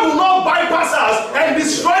 God will not bypass us and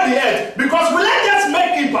destroy the earth. Because we let us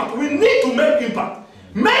make impact. We need to make impact.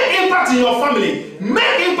 Make impact in your family.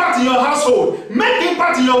 Make impact in your household. Make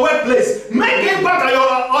impact in your workplace. Make impact at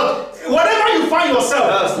your, whatever you find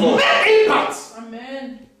yourself. Make impact.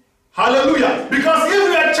 Amen. Hallelujah. Because if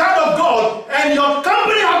you are a child of God and your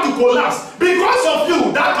company have to collapse, because of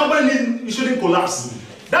you, that company shouldn't collapse.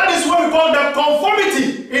 That is what we call the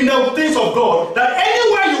conformity in the things of God. That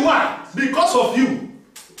anywhere you are, because of you,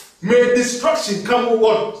 may destruction come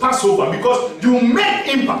or pass over because you make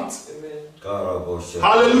impact.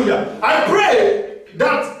 Hallelujah. I pray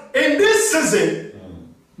that in this season,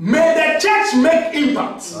 may the church make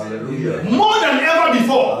impact. Hallelujah. More than ever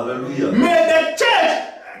before. Hallelujah. May the church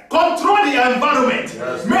control the environment.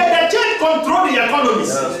 Yes. May the church control the economies.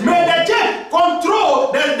 Yes. May the church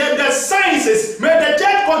control the sciences. May the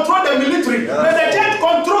church control the military. Yes. May the church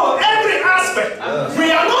control every Yes.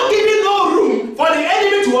 We are not giving no room for the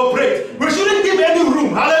enemy to operate. We shouldn't give any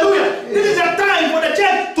room. Hallelujah. This is the time for the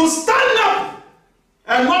church to stand up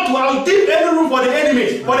and not to give any room for the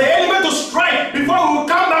enemy to strike before we will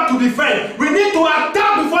come back to defend. We need to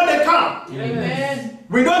attack before they come. Amen.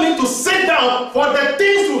 We don't need to sit down for the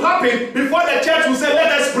things to happen before the church will say,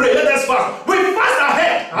 let us pray, let us fast. We fast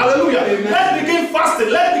ahead. Hallelujah. Amen. Let's begin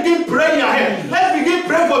fasting. Let's begin praying ahead. Let's begin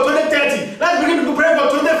praying for 2030. Let's begin to pray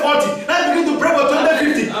for 2040. Let's begin to pray for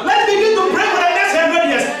 2050. Let's begin to pray for the next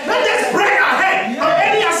 100 years. Let's just pray ahead of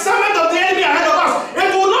any assignment of the enemy ahead of us.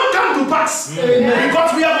 It will not come to pass. Amen.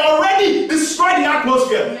 Because we have already destroyed the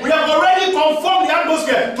atmosphere. We have already conformed the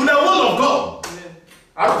atmosphere to the will of God.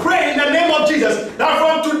 I pray in the name of Jesus that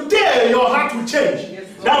from today your heart will change.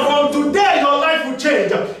 That from today your life will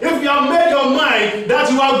change. If you have made your mind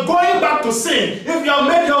that you are going back to sin, if you have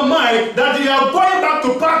made your mind that you are going back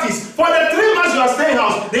to parties, for the 3 months you are staying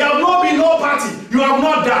house, there have not been no party. You have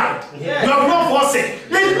not died. You have not forsaken.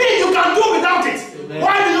 It means you can do without it.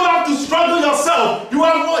 Why do you have to struggle yourself?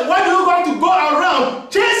 Why do you have to go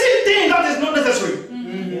around chasing things that is not necessary?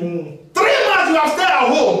 3 months you have stayed at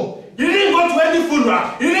home. You didn't go to any funeral.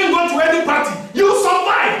 You didn't go to any party. You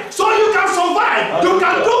survived. So you can survive. You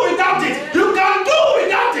can do without it. You can do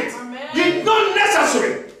without it. It's not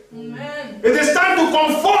necessary. Amen. It is time to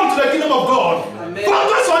conform to the kingdom of God. Amen.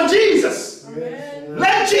 Focus on Jesus. Amen.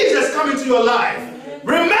 Let Jesus come into your life. Amen.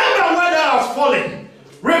 Remember where thou hast fallen.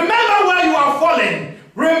 Remember where you are falling.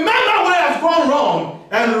 Remember where you have gone wrong.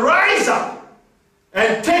 And rise up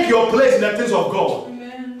and take your place in the things of God.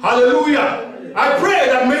 Amen. Hallelujah. I pray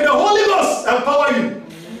that may the Holy Ghost empower you.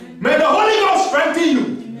 May the Holy Ghost strengthen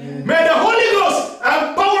you. May the Holy Ghost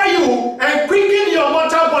empower you and quicken your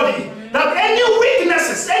mortal body. That any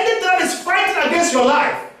weaknesses, anything that is fighting against your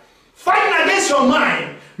life, fighting against your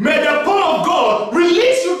mind, may the power of God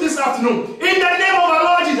release you this afternoon. In the name of our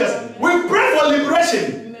Lord Jesus, we pray for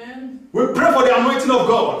liberation. We pray for the anointing of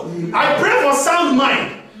God. I pray for sound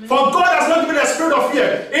mind. For God has not given a spirit of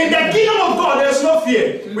fear. In the kingdom of God, there is no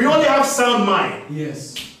fear. We only have sound mind.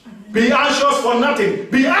 Yes. Be anxious for nothing.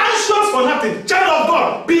 Be anxious for nothing. Child of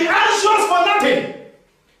God, be anxious for nothing.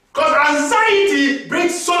 Because anxiety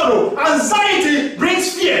brings sorrow. Anxiety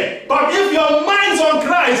brings fear. But if your mind is on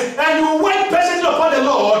Christ and you wait patiently upon the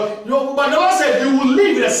Lord, but the Lord said you will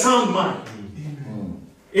live with a sound mind.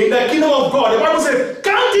 In the kingdom of God, the Bible says,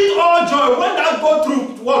 count it all joy when that go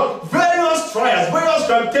through what? Various trials, various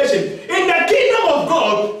temptations. In the kingdom of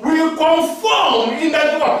God, we conform in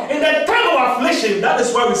the time of affliction. That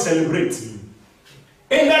is why we celebrate.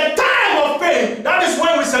 In the time of pain, that is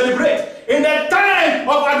why we celebrate. In the time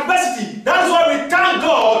of adversity, that is why we thank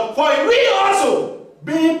God for we also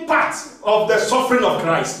being part of the suffering of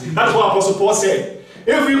Christ. That's what Apostle Paul said.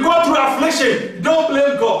 If you go through affliction, don't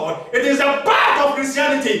blame God. It is a part of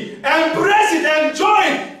Christianity. Embrace it, enjoy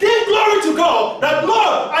it. Give glory to God that,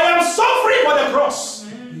 Lord, I am suffering for the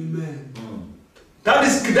cross. Amen. That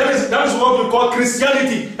is what we call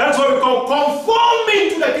Christianity. That's what we call conforming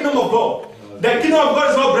to the kingdom of God. The kingdom of God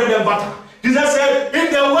is not bread and butter. Jesus said, if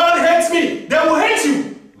the world hates me, they will hate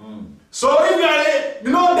you. So if you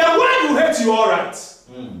are, the world will hate you, all right.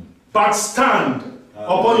 But stand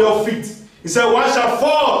upon your feet. He said, one shall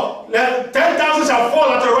fall, 10,000 shall fall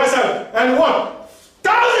at your right side, and what?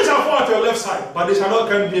 1,000 shall fall at your left side, but they shall not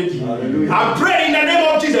come near you. I pray in the name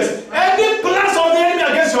of Jesus, every plans of the enemy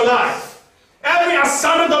against your life, every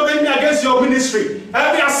assignment of the enemy against your ministry,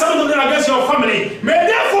 every assignment of the enemy against your family, may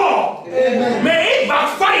they fall. Amen. May it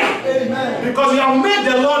backfire. Amen. Because you have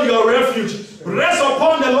made the Lord your refuge. Rest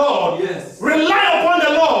upon the Lord. Yes. Rely upon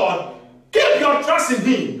the Lord. Keep your trust in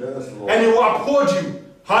Him, and He will uphold you.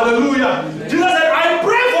 Hallelujah. Amen. Jesus said, I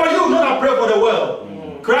pray for you, not I pray for the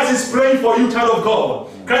world. Christ is praying for you, child of God.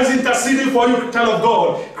 Christ is interceding for you, child of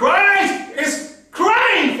God. Christ is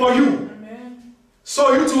crying for you. Amen.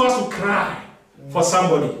 So you too have to cry for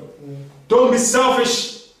somebody. Don't be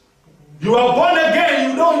selfish. You are born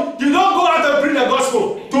again. You don't go out and preach the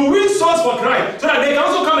gospel to win souls for Christ, so that they can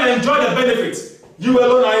also come and enjoy the benefits. You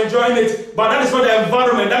alone are enjoying it, but that is not the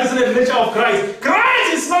environment. That is not the nature of Christ.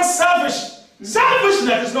 Christ is not selfish.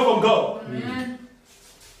 Selfishness is not from God. Amen.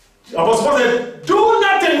 Apostle Paul said, do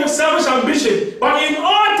nothing with selfish ambition, but in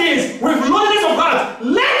all things with lowliness of heart,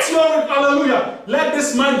 let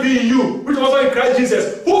this man be in you, which was also in Christ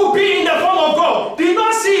Jesus, who being in the form of God, did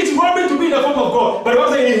not see it robbery to be in the form of God, but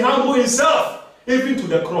also he humbled himself, even to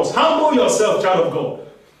the cross. Humble yourself, child of God.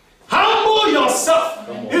 Humble yourself.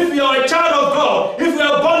 If you are a child of God, if you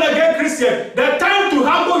are born again Christian, the time to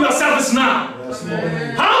humble yourself is now. Yes,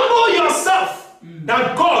 humble yourself,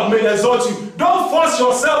 that God may exalt you. Don't force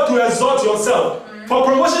yourself to exalt yourself. For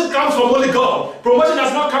promotion comes from only God.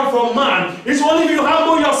 not come from man. It's only if you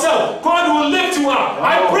humble yourself, God will lift you up.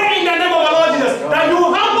 I pray in the name of our Lord Jesus that you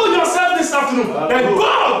will humble yourself this afternoon, that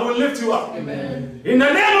God will lift you up. Amen. In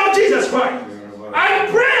the name of Jesus Christ, I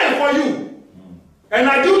pray for you. And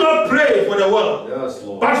I do not pray for the world, yes,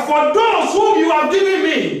 Lord, but for those whom you have given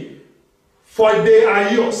me, for they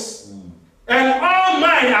are yours. And all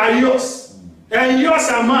mine are yours. And yours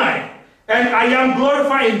are mine. And I am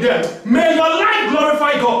glorified in them. May your life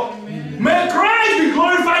glorify God. Amen. May Christ be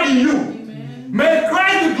glorified in you. Amen. May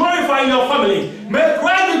Christ be glorified in your family. May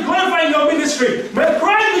Christ be glorified in your ministry. May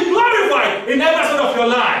Christ be glorified in every aspect of your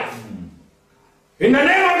life. In the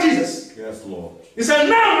name of Jesus. Yes, Lord. He said,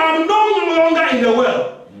 now I'm no longer in the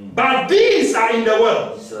world, but these are in the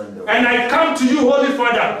world. And I come to you, Holy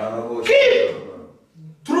Father. Keep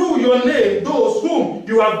through your name those whom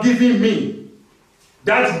you have given me,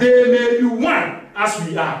 that they may be one as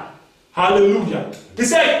we are. Hallelujah. He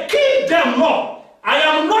said, keep them, Lord. I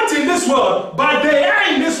am not in this world, but they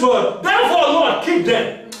are in this world. Therefore, Lord, keep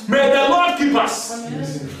them. May the Lord keep us.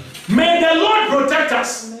 Amen. May the Lord protect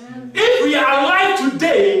us. Amen. If we are alive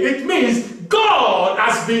today, it means God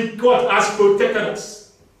has protected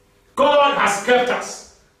us. God has kept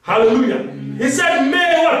us. Hallelujah. Amen. He said,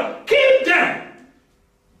 may what? Keep them.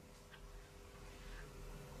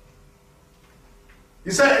 He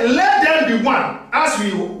said, let them be one as we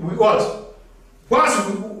what?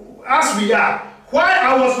 As we are. While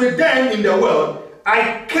I was with them in the world,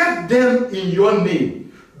 I kept them in your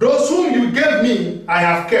name. Those whom you gave me, I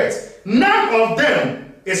have kept. None of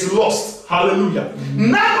them is lost. Hallelujah.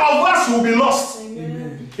 None of us will be lost.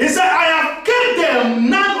 Amen. He said, I have kept them.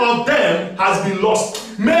 None of them has been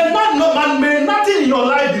lost. May nothing in your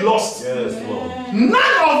life be lost. Yes, Lord.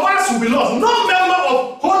 None of us will be lost. No member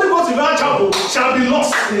of Holy Ghost Revival Chapel shall be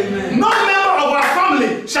lost. Amen. No member of our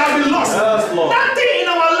family shall be lost. Yes, Lord. Nothing in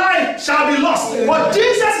our life shall be lost. Amen. But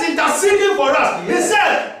Jesus is interceding for us. Yes. He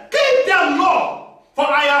said, keep them, Lord, for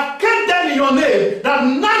I have kept them in your name, that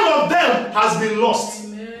none of them has been lost.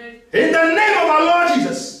 Amen. In the name of our Lord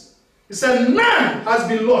Jesus. He said, none has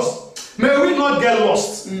been lost. May we not get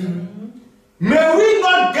lost. Mm-hmm. May we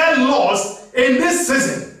not get lost in this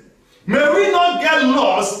season. May we not get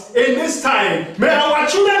lost in this time. May our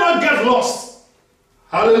children not get lost.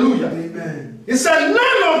 Hallelujah. Amen. He said,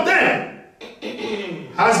 none of them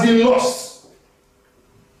has been lost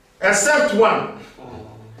except one.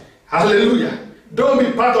 Hallelujah. Don't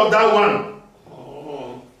be part of that one.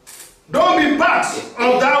 Don't be part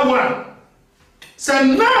of that one.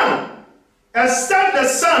 Say none except the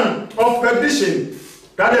son of perdition,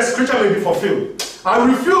 that the scripture may be fulfilled. I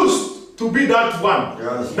refuse to be that one.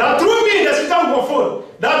 Yes. That through me the scripture will be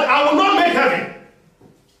fulfilled. That I will not make heaven.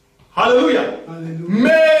 Hallelujah. Hallelujah.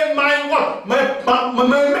 May my what?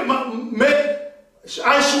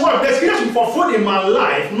 I should work. The scripture be fulfilled in my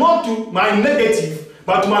life, not to my negative,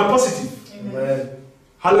 but to my positive. Amen.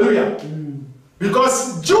 Hallelujah.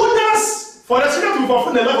 Because Judas, for the scripture to be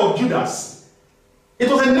fulfilled in the life of Judas, it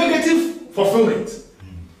was a negative fulfillment.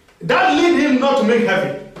 That led him not to make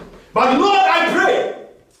heaven. But Lord, I pray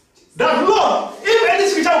that Lord, if any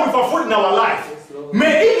scripture will be fulfilled in our life,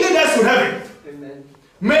 may it lead us to heaven. Amen.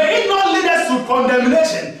 May it not lead us to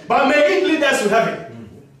condemnation, but may it lead us to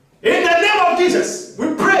heaven. In the name of Jesus,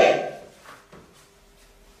 we pray.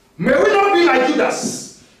 May we not be like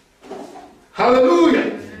Judas.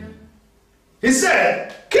 Hallelujah. He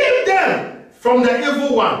said, keep them from the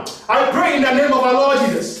evil one. I pray in the name of our Lord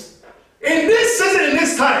Jesus. In this season, in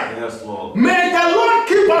this time, yes, Lord, may the Lord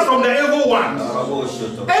keep us from the evil one.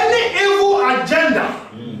 Any evil agenda,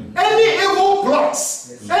 any evil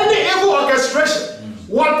plots, any evil orchestration,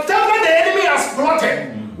 whatever the enemy has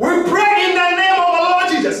plotted, we pray in the name of our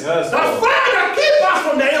Lord Jesus. Yes, that Father, keep us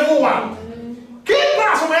from the evil one. Keep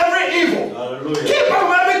us from every evil. Hallelujah. Keep us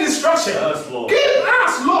from every destruction. Yes, keep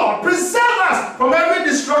us, Lord. Preserve us from every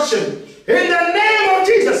destruction. In the name of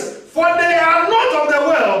Jesus. For they are not of the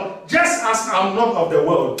world, just as I'm not of the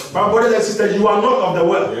world. My brothers and sisters, you are not of the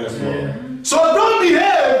world. Yes, Lord. So don't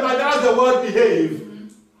behave like as the world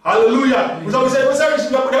behave. Hallelujah. So the Bible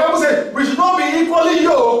says we should not be equally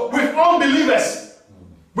yoked with unbelievers.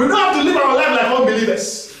 We don't have to live our life like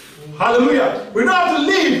unbelievers. Hallelujah. We don't have to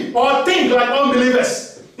live or think like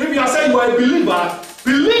unbelievers. If you are saying you are a believer,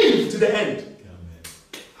 believe to the end.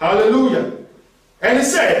 Amen. Hallelujah. And he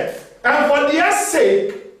said, and for their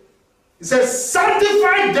sake, he says,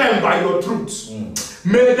 sanctify them by your truth.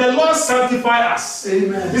 May the Lord sanctify us.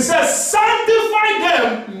 Amen. He says, sanctify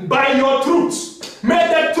them by your truth. May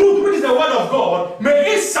the truth, which is the word of God,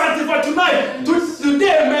 may it sanctify tonight.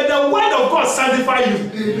 Today, may the word of God sanctify you.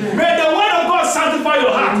 Amen. May the word of God sanctify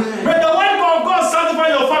your heart. Amen. May the word of God sanctify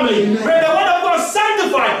your family. Amen. May the word of God sanctify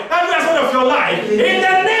sanctify every aspect of your life. In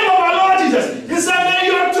the name of our Lord Jesus. He said, may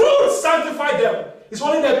your truth sanctify them. It's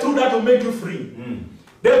only the truth that will make you free.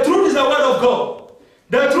 The truth is the word of God.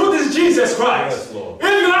 The truth is Jesus Christ. Yes,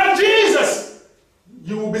 if you have Jesus,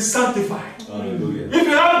 you will be sanctified. Hallelujah. If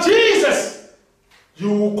you have Jesus, you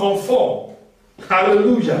will conform.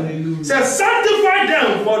 Hallelujah. Hallelujah. Say, sanctify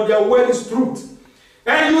them, for their word is truth.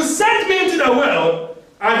 And you sent me into the world,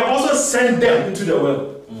 I've also sent them into the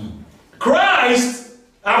world. Christ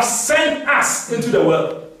has sent us into the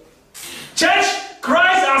world. Church,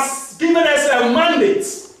 Christ has given us a mandate.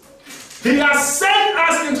 He has sent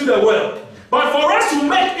us into the world. But for us to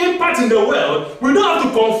make impact in the world, we don't have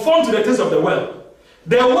to conform to the things of the world.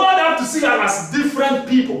 The world have to see us as different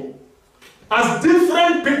people. As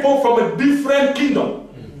different people from a different kingdom.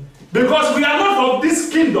 Because we are not of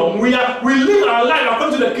this kingdom. We live our life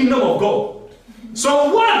according to the kingdom of God.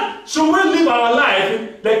 So what should we live our life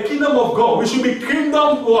in? The kingdom of God. We should be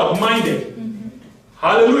kingdom minded.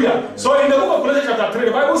 Hallelujah. So in the book of Colossians chapter 3,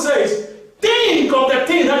 the Bible says, think of the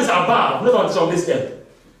things that is above, not on this earth.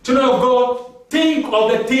 Children of God, think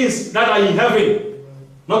of the things that are in heaven,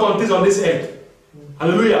 not on things on this earth.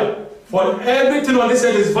 Hallelujah. For everything on this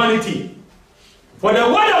earth is vanity. For the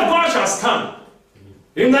word of God shall stand.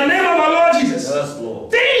 In the name of our Lord Jesus. Yes,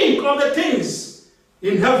 Lord. Think of the things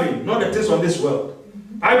in heaven, not the things on this world.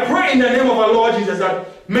 I pray in the name of our Lord Jesus that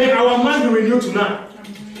may our mind be renewed tonight.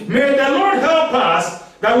 May the Lord help us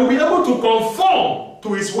that we'll be able to conform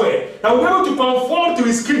to His word, that we'll be able to conform to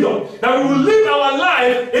His kingdom, that we will live our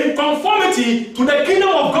life in conformity to the kingdom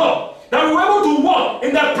of God, that we'll be able to walk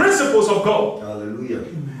in the principles of God. Hallelujah.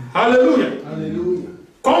 Hallelujah. Hallelujah.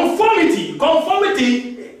 Conformity.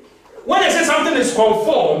 When I say something is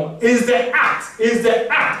conform, is the act.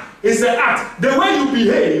 The way you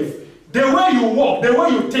behave, the way you walk, the way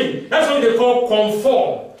you think. That's what they call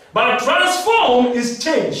conform. But transform is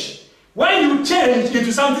change. When you change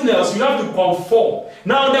into something else, you have to conform.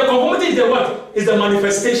 Now the conformity is the what? Is the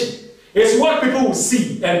manifestation. It's what people will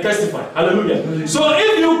see and testify. Hallelujah. So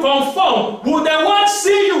if you conform, will the world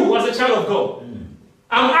see you as a child of God?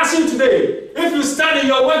 I'm asking today, if you stand in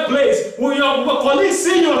your workplace, will your colleagues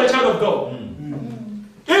see you as a child of God?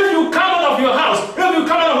 If you come out of your house, if you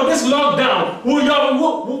come out of this lockdown, will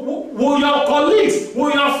your colleagues,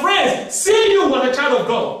 will your friends see you as a child of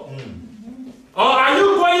God? Or are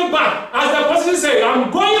you going back, as the prostitute said,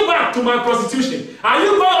 I'm going back to my prostitution. Are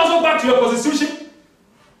you going also back to your prostitution?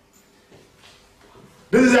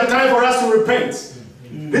 This is a time for us to repent.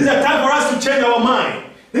 This is a time for us to change our mind.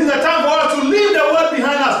 This is a time for us to leave the world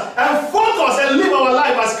behind us and focus and live our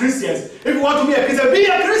life as Christians. If you want to be a Christian, be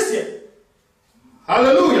a Christian.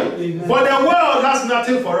 Hallelujah. Amen. For the world has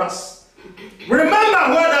nothing for us. Remember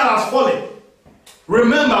where that has fallen.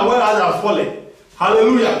 Remember where that has fallen.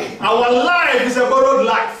 Hallelujah. Our life is a borrowed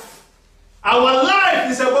life. Our life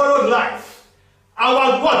is a borrowed life.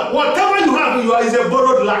 Our what? Whatever you have is a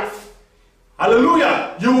borrowed life.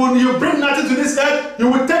 Hallelujah. You bring nothing to this earth, you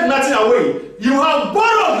will take nothing away. You have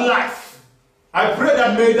borrowed life. I pray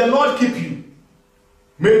that may the Lord keep you.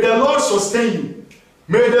 May the Lord sustain you.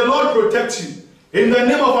 May the Lord protect you. In the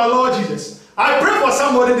name of our Lord Jesus. I pray for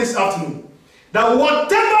somebody this afternoon that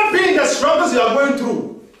whatever being the struggles you are going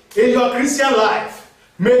through in your Christian life,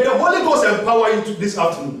 may the Holy Ghost empower you this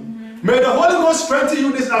afternoon. May the Holy Ghost strengthen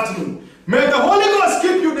you this afternoon. May the Holy Ghost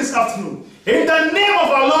keep you this afternoon. In the name of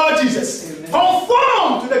our Lord Jesus. Amen.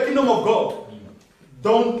 Conform to the kingdom of God.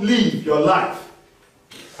 Don't live your life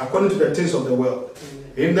according to the things of the world.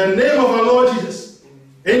 In the name of our Lord Jesus.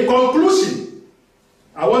 In conclusion,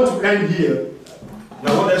 I want to end here. And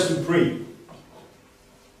I want us to pray.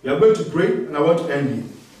 We are going to pray and I want to end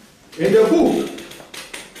here. In the book,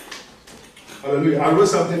 hallelujah, I wrote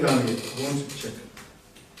something down here. I want to check.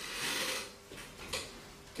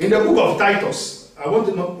 In the book of Titus, I want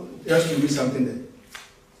to know just to read something there.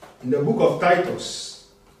 In the book of Titus,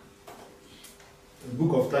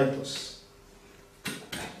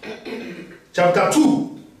 chapter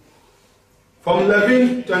 2, from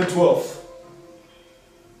 11 to 12.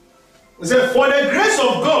 It says, for the grace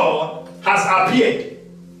of God has appeared,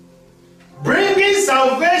 bringing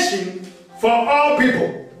salvation for all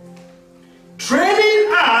people,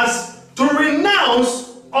 training us to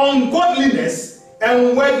renounce ungodliness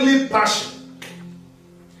and worldly passion,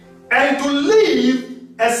 and to live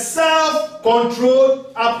a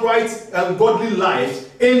self-controlled, upright, and godly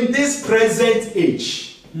life in this present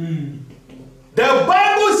age. The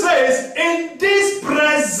Bible says, in this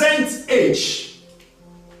present age,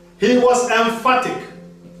 he was emphatic.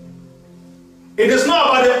 It is not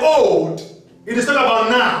about the old, it is not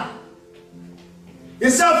about now.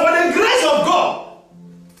 He said, for the grace of God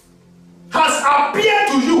has appeared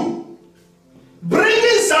you,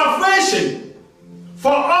 bringing salvation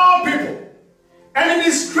for all people. And it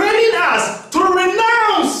is training us to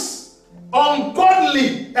renounce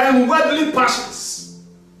ungodly and worldly passions.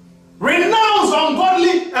 Renounce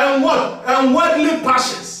ungodly and what? And worldly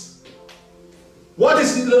passions. What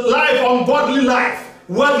is life? Ungodly life.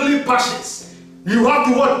 Worldly passions. You have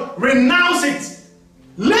to what? Renounce it.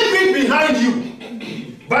 Leave it behind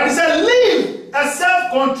you. But he said, live a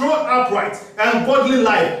self-controlled, upright, and godly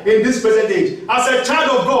life in this present age. As a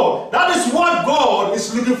child of God, that is what God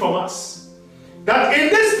is looking from us. That in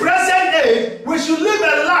this present age, we should live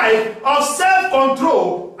a life of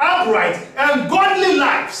self-control, upright, and godly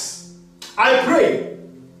lives. I pray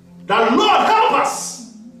that Lord help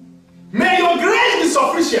us. May your grace be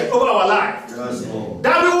sufficient over our life. Yes, Lord.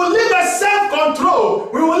 That we will live a self-control,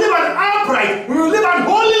 we will live an upright, we will live an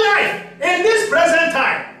holy life in this present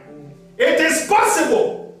time. It is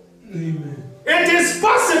possible. Amen. It is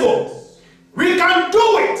possible. We can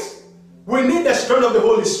do it. We need the strength of the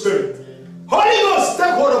Holy Spirit. Holy Ghost,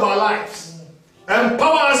 take hold of our lives.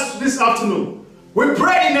 Empower us this afternoon. We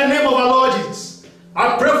pray in the name of our Lord Jesus.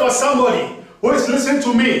 I pray for somebody who is listening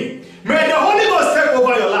to me. May the Holy Ghost take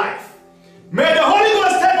over your life. May the Holy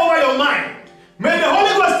Ghost take over your mind. May the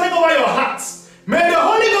Holy Ghost take over your hearts. May the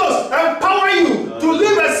Holy Ghost empower you to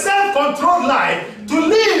live a self-controlled life, to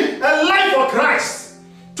live a life for Christ,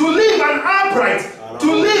 to live an upright,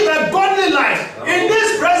 to live a godly life. In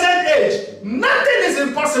this present age, nothing is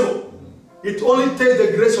impossible. It only takes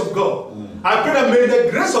the grace of God. I pray that may the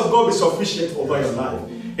grace of God be sufficient over your life.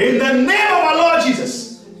 In the name of our Lord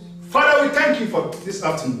Jesus, Father, we thank you for this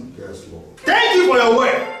afternoon. Yes, Lord. Thank you for your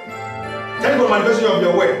word. Thank you for the manifestation of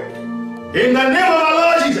your word. In the name of our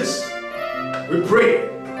Lord Jesus, we pray.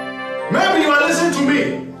 Maybe you are listening to me.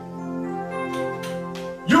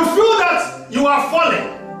 You feel that you are falling.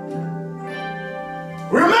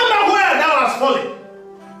 Remember where thou hast fallen.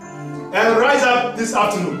 And rise up this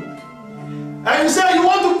afternoon. And you say you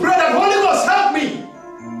want to pray that Holy Ghost help me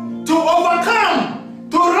to overcome,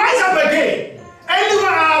 to rise up again.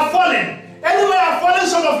 Anywhere I have fallen, anywhere I have fallen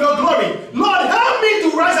short of your glory, Lord, help me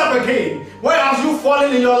to rise up again. Where have you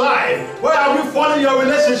fallen in your life? Where have you fallen in your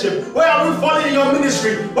relationship? Where have you fallen in your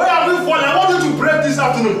ministry? Where have you fallen? I want you to pray this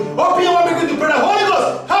afternoon. Open your mouth, begin to pray. Holy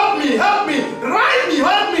Ghost, help me, rise me,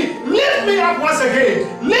 help me, lift me up once again.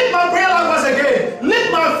 Lift my prayer life once again.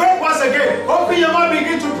 Lift my faith once again. Open your mouth,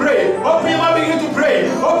 begin to pray. Open your mouth, begin to pray.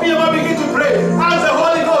 Open your mouth, begin to pray. Ask the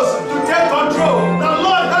Holy Ghost to take control. Now,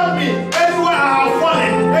 Lord, help me. Anywhere I have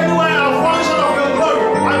fallen, anywhere I have fallen short of your glory,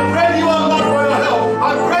 I pray to you, O Lord, for your help.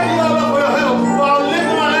 I pray to you, O Lord, for your help. For I'll lift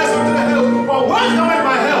my eyes unto the hills. For whence cometh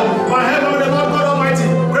my help? My help of the Lord God Almighty,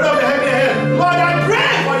 creator of the heaven and earth. Lord, I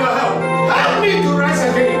pray for your help. Help me to rise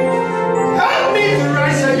again. Help me to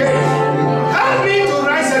rise again. Help me to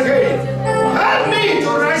rise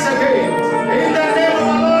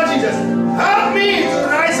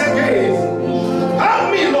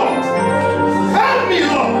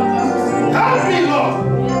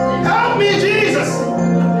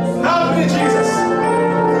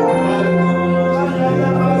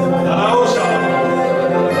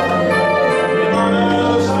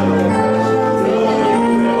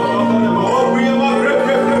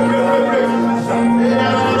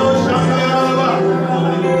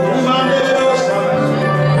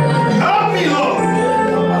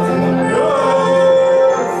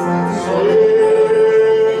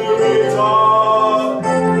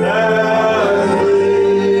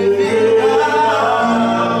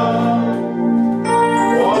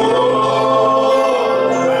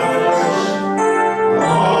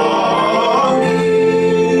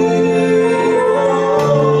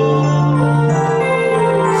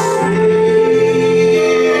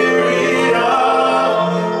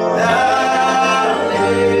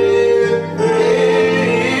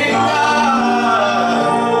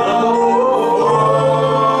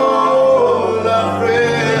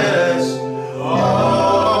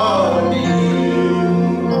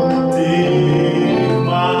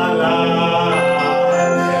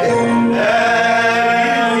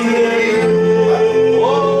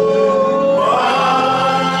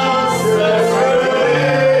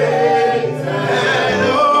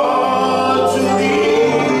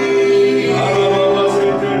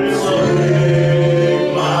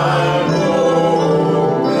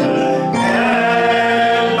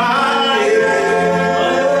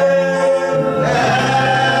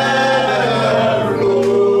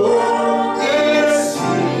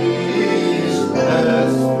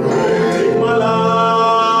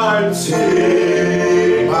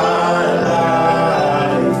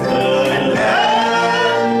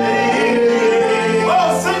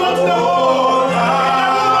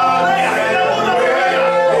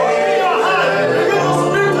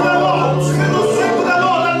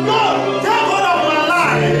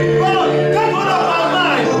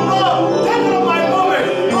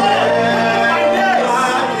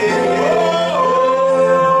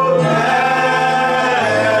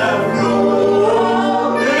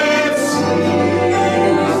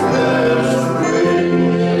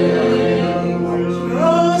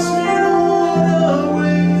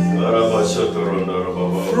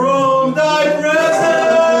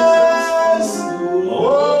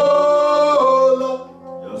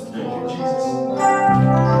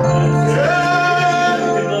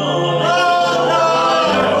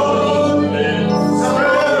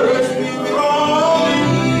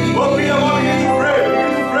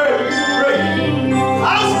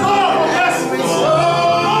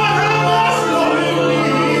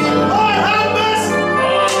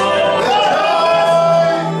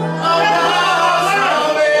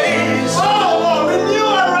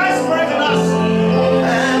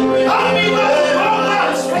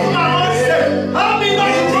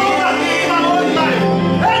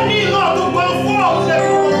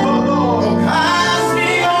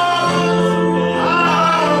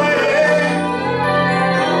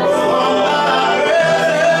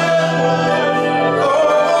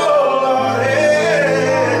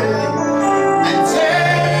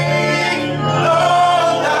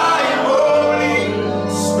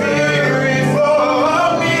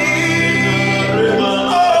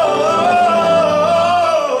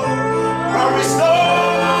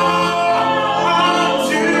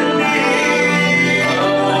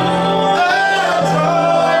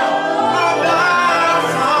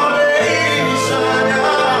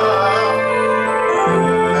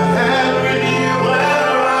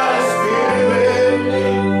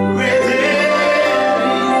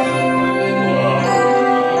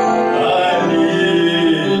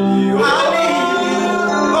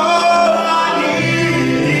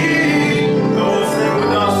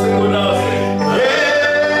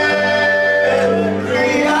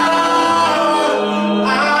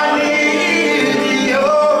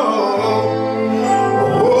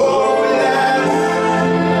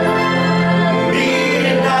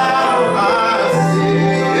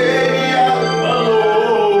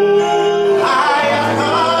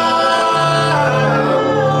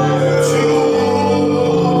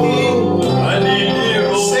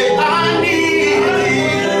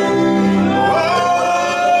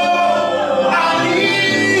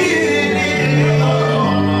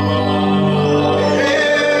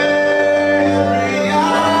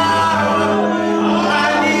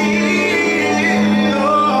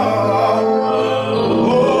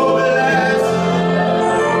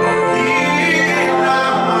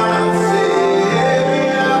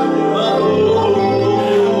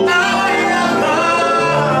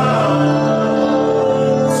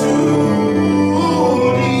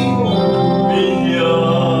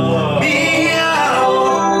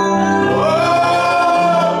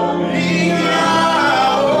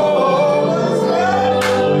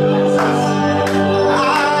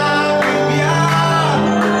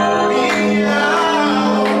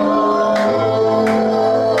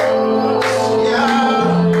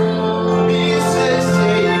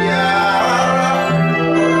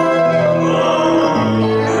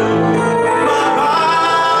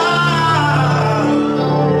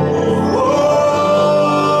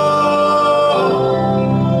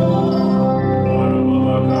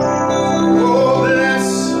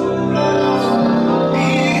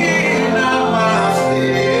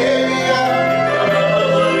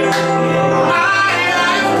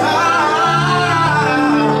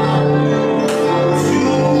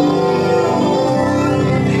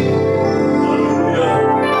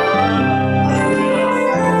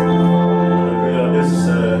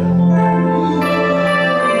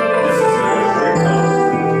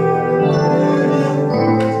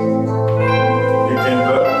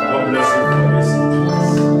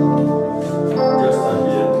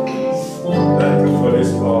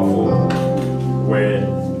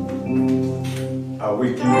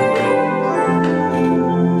weekly prayer.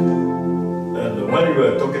 And when we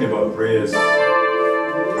were talking about prayers, there's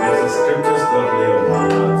a scriptures that lay on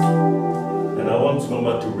my heart. And I want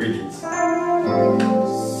Mama to read it.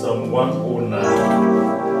 Psalm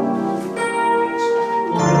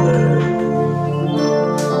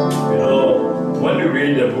 109. When we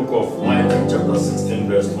read the book of Matthew chapter 16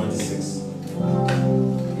 verse 26,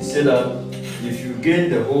 he said that if you gain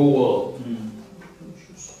the whole world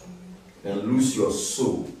and lose your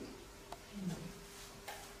soul,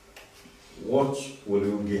 what will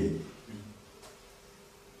you gain?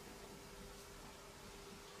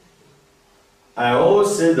 I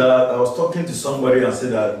always say that, I was talking to somebody and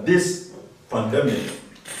said that this pandemic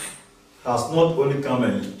has not only come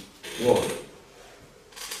and what?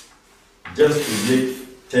 Just to make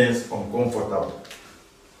things uncomfortable,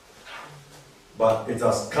 but it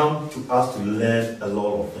has come to us to learn a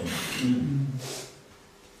lot of things.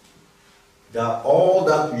 That all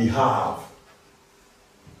that we have,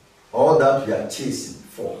 all that we are chasing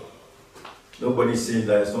for, nobody says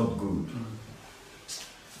that it's not good.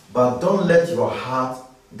 But don't let your heart,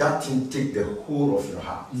 that thing take the whole of your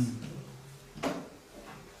heart.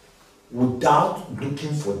 Without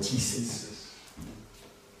looking for Jesus.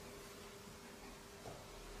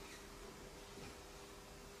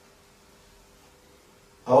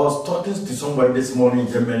 I was talking to somebody this morning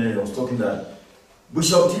in Germany, and I was talking that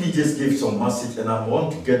Bishop Tilly just gave some message, and I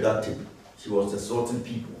want to get that tip. She was exhorting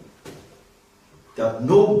people that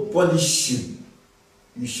nobody should,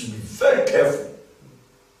 you should be very careful.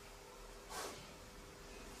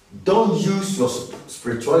 Don't use your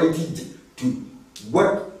spirituality to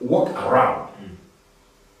walk around,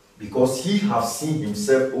 because he has seen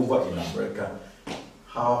himself over in America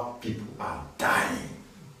how people are dying.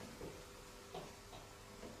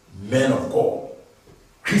 Men of God,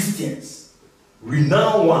 Christians,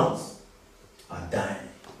 renowned ones are dying.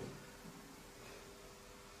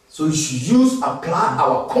 So we should apply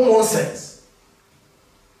our common sense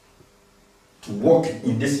to work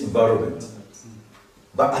in this environment.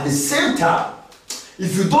 But at the same time,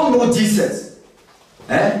 if you don't know Jesus,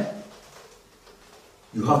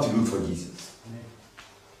 you have to look for Jesus.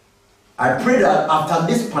 I pray that after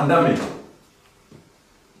this pandemic,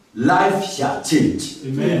 life shall change.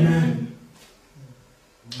 Amen.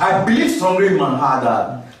 I believe strongly in my heart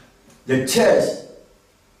that the church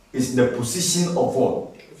is in the position of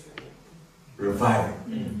what? Revival.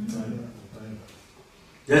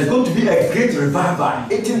 There's going to be a great revival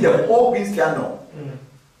hitting the whole Christian.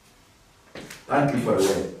 Thank you for the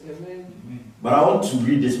word. But I want to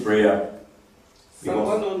read this prayer. Psalm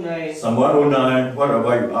 109. Psalm 109,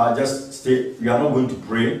 whatever you are, just stay. We are not going to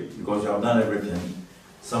pray because you have done everything.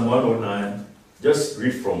 Psalm 109, just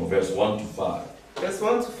read from verse 1 to 5. Verse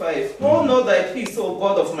 1 to 5. Hold not thy peace, O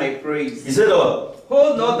God of my praise. He said,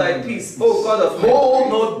 hold not thy peace, O God of my praise. Hold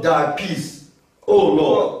not thy peace, O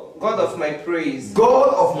Lord. God of my praise.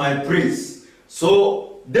 God of my praise.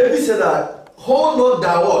 So David said that, hold not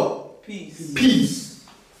thy what? Peace. Peace.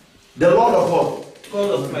 The Lord of what?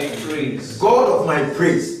 God of my praise. God of my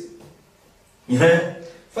praise. Yeah.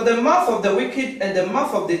 For the mouth of the wicked and the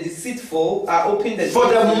mouth of the deceitful are opened against For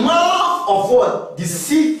the mouth of what?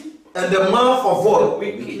 Deceit and the mouth of what?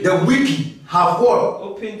 The wicked have what?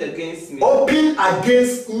 Opened against me. Opened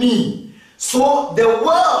against me. So the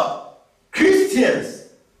world, Christians,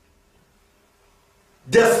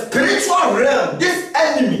 the spiritual realm, this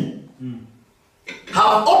enemy,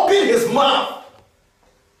 have opened his mouth,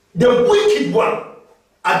 the wicked one,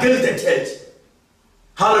 against the church.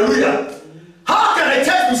 Hallelujah. How can a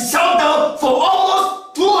church be shut down for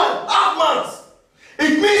almost 2.5 months?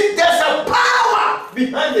 It means there's a power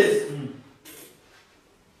behind it.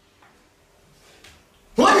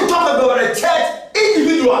 When you talk about a church,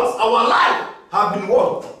 individuals, our life have been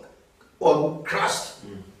what? Or crushed.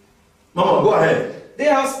 Mama, go ahead. They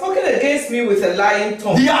have spoken against me with a lying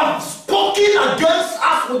tongue. They have spoken against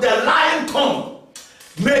us with a lying tongue.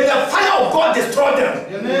 May the fire of God destroy them.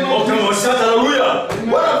 Okay, hallelujah.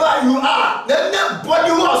 Wherever you are, anybody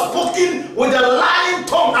who has spoken with a lying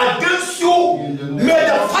tongue against you, may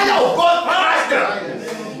the fire of God crush them.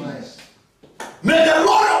 May the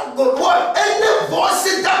Lord of God, any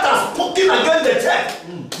voices that are spoken against the church,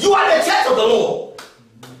 you are the church of the Lord.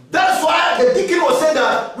 That's why the deacon was saying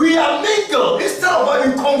that we are mingle instead of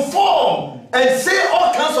you conform and say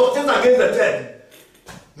all kinds of things against the church.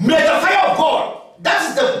 May the fire of God. That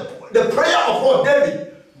is the prayer of what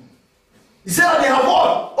David. He said that they have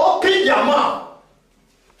what? Opened their mouth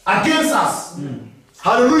against us.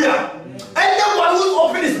 Hallelujah. Anyone who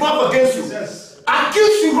opened his mouth against you,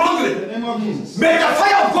 accuse you wrongly. May the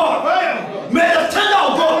fire of God, may the thunder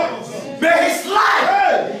of God, may his life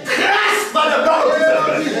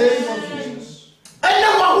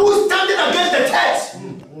against the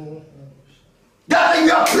church. That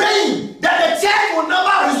you are praying that the church will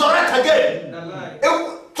never resurrect again.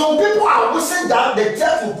 Some people are wishing that the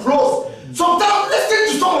church will close. Sometimes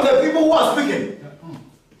listen to some of the people who are speaking.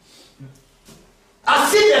 I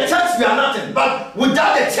see the church we are nothing, but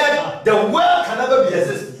without the church, the world can never be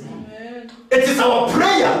existed. It is our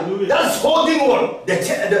prayer that is holding on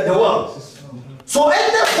the world. So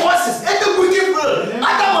any voices, any wicked will,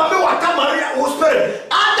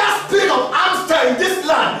 other spirit of Amsterdam in this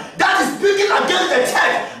land that is speaking against the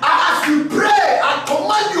church, as you pray, I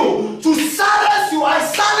command you to silence you. I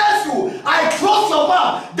silence you. I close your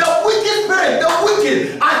mouth. The wicked spirit, the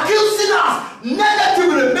wicked, accusing us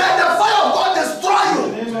negatively. May the fire of God destroy you.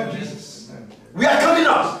 We are coming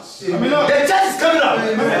up. The church is coming up.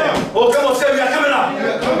 Oh, come on, say we are coming up.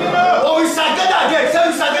 Oh, we shall get again. Say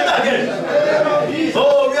we shall get again.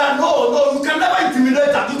 Oh, we are no, you can never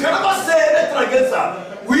intimidate us. You can never say anything against us.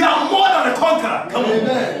 We are more than a conqueror. Come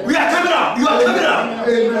on. We are coming up. You are coming up.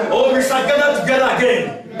 Oh, we shall gather together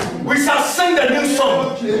again. We shall sing the new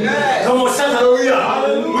song. Come on, say hallelujah.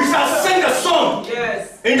 We shall sing a song.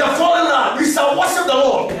 In the fallen land, we shall worship the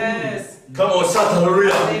Lord. Come on, shout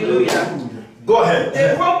hallelujah. Go ahead.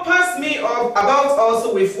 They compass me about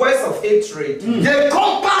also with words of hatred. They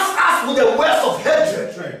compass us with the words of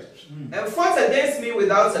hatred. And fought against me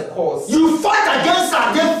without a cause. You fight against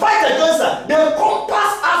us. They fight against us. They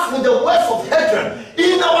compass us with the words of hatred.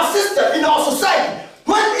 In our system, in our society,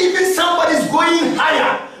 when even somebody is going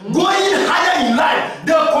higher in life,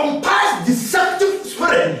 they compass deceptive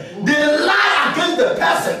spirit. They lie against the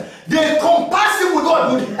person. They compass him with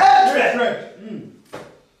what? With hatred.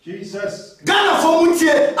 Jesus. Ghana for Mutie,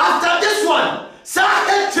 after this one, say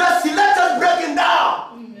hatred, let us break it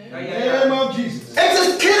down. In the name of Jesus. It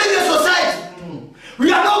is killing the society.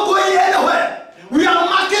 We are not going anywhere. We are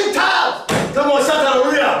marking tiles. Come on, shout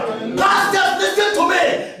hallelujah. Pastors, listen to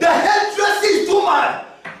me. The hatred is too much.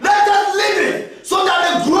 Let us leave it so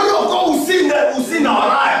that the glory of God will see in our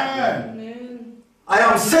life. I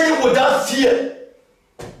am saying without fear.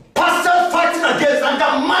 Pastors fighting against and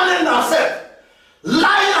undermining ourselves.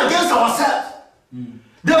 Lying against ourselves.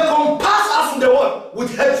 They compass us with the word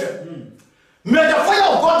with hatred. May the fire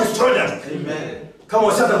of God destroy them. Amen. Come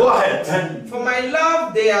on, Satan, go ahead. For my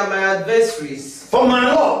love, they are my adversaries. For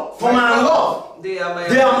my love, they are my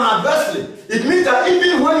adversaries. It means that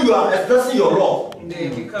even when you are expressing your love, they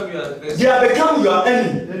become your adversaries. they are become your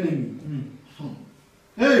enemy.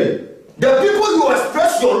 Hey. The people you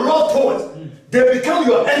express your love towards, they become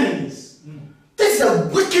your enemies. This is a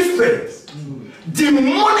wicked spirit.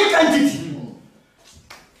 Demonic entity.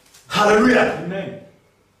 Hallelujah. Amen.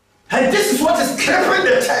 And this is what is crippling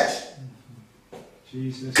the church.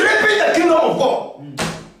 Jesus. Crippling the kingdom of God.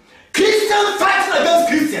 Christians fighting against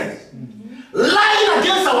Christians. Lying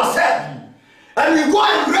against ourselves. And we go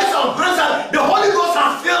and raise our hands and the Holy Ghost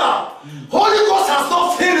has filled up. Holy Ghost has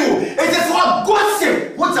not filled you. It is what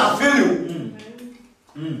gossip which has filled you.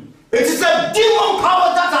 It is a demon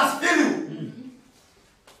power that has filled you.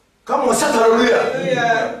 Come on, shout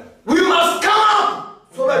hallelujah. We must come up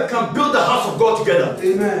so that we can build the house of God together.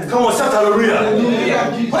 Amen. Come on, shout hallelujah.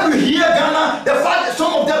 Hallelujah. When we hear Ghana, the fact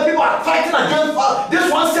some of them people are fighting against this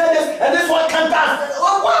one said this and this one can't pass.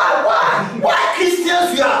 Why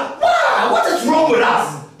Christians we are? Why? What is wrong with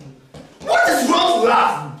us? What is wrong with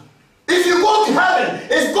us? If you go to heaven,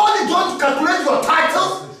 is God going to calculate your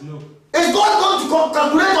titles? Is God going to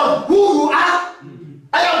calculate on who you are?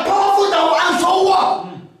 I am powerful than who, and so what?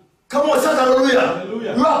 Come on, shout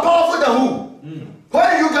hallelujah. You are powerful than who?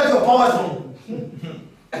 Where do you get your powers from?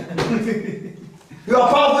 You are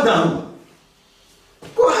powerful than who?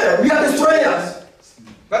 Go ahead, we are destroyers.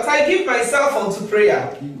 But I give myself unto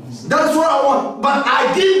prayer. That's what I want. But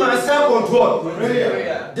I give myself unto what?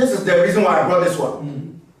 Prayer. This is the reason why I brought this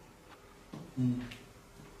one.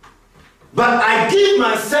 But I give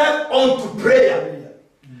myself unto prayer.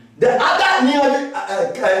 The other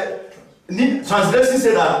translation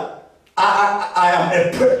said that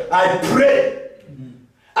I pray.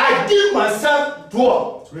 I give myself to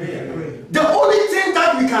what? Prayer. The only thing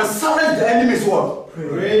that we can silence the enemy is what?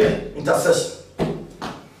 Prayer. Intercession.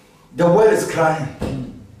 The world is crying.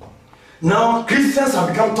 Now Christians have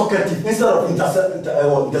become talkative instead of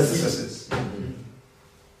intercessors.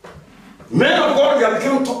 Men of God, we have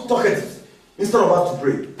become talkative instead of us to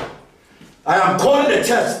pray. I am calling the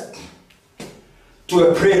church to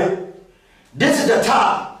a prayer. This is the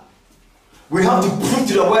time we have to prove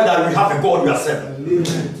to the world that we have a God we are serving.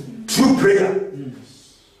 Through prayer.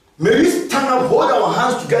 May we stand up, hold our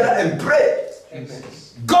hands together and pray. Amen.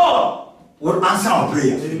 God will answer our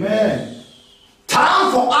prayers. Amen.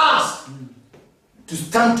 Time for us to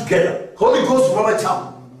stand together. Holy Ghost Revival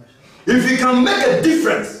Chapel. If you can make a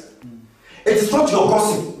difference, it is not your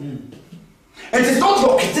gossip. It is not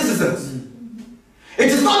your criticisms. It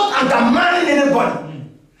is not undermining anybody.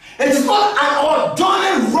 It is not or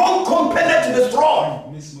joining wrong company to destroy.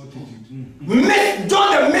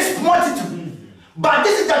 Join the mixed multitude. But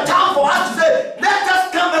this is the time for us to say, let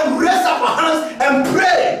us come and raise up our hands and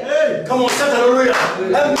pray. Hey. Come on, shout hallelujah.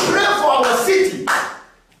 And pray for our city.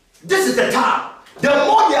 This is the time. The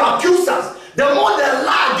more they accuse us, the more they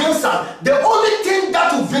lie against us, the only thing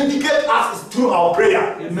that will vindicate us is through our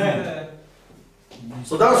prayer. Amen.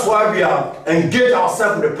 So that's why we are engaged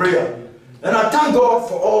ourselves in the prayer. And I thank God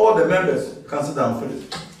for all the members. You can sit down, finish.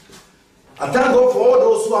 I thank God for all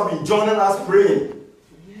those who have been joining us praying.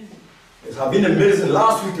 It has been amazing.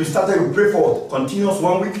 Last week we started to pray for continuous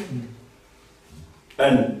 1 week.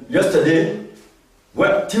 And yesterday,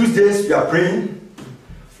 Tuesdays we are praying.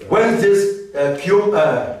 Wednesdays,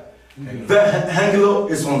 Hangelo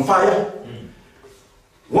is on fire.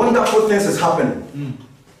 Wonderful things is happening.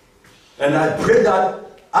 And I pray that,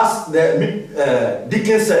 as the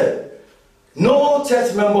deacon said, no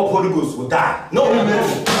church member of Holy Ghost will die. No.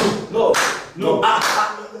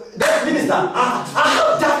 That minister, I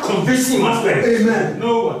have that conviction, my friend. Amen.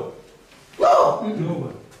 No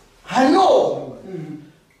one. I know.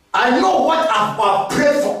 I know what I've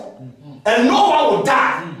prayed for. And no one will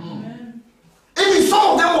die. Even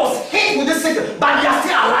some of them was hit with this sickness, but they are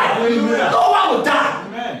still alive. Amen. No one will die.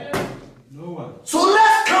 Amen. No one. So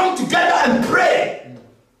let's come together and pray.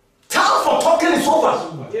 Time for talking is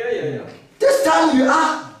over. Yeah. This time you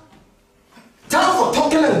are. Time for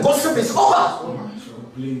talking and gossip is over.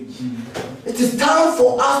 It is time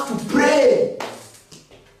for us to pray.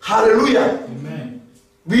 Hallelujah. Amen.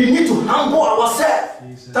 We need to humble ourselves.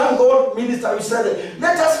 Thank God, minister, you said it.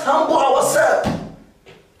 Let us humble ourselves.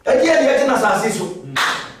 Again,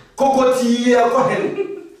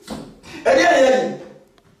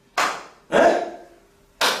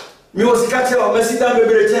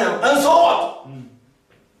 and so what?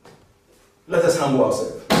 Let us humble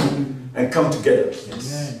ourselves and come together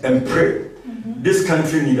and pray. This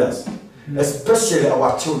country needs us, especially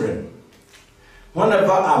our children.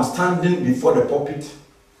 Whenever I'm standing before the pulpit,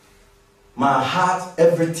 my heart,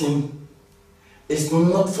 everything is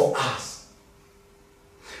not for us.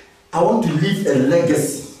 I want to leave a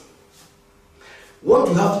legacy. What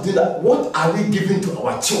do you have to do? That? What are we giving to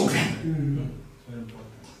our children?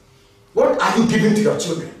 What are you giving to your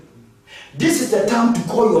children? This is the time to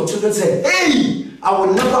call your children and say, hey, I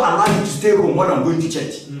will never allow you to stay home when I'm going to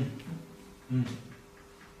church.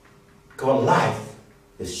 Because life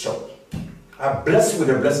is short. I bless you with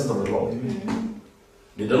the blessings of the Lord.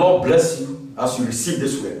 May the Lord bless you as you receive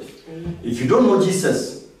this word. If you don't know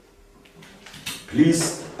Jesus,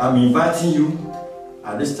 please, I'm inviting you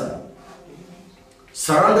at this time.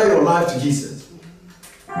 Surrender your life to Jesus.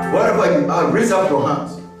 Wherever you are, raise up your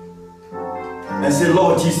hands and say,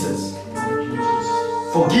 Lord Jesus,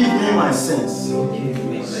 forgive me my sins.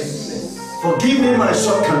 Forgive me my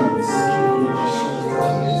shortcomings.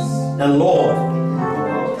 And Lord,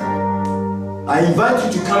 I invite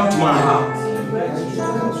you to come to my heart.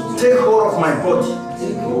 Take hold of my body.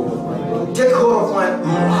 Take hold of my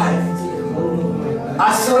life.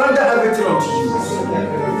 I surrender everything unto you.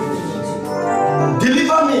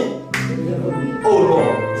 Deliver me, oh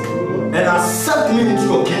Lord, and accept me into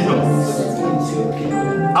your kingdom.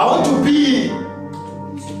 I want to be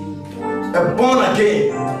a born again.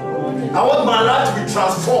 I want my life to be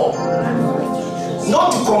transformed.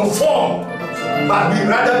 Not to conform, but be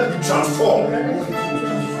rather to be transformed.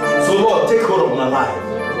 So Lord, take hold of my life.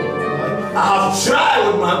 I have tried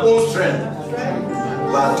with my own strength,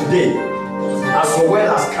 but today, as your word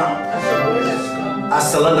has come, I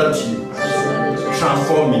surrender to you.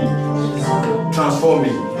 Transform me. Transform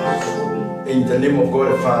me. In the name of God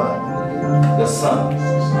the Father, the Son,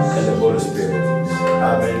 and the Holy Spirit.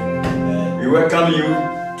 Amen. We welcome you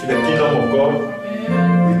to the kingdom of God.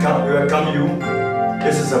 We welcome you.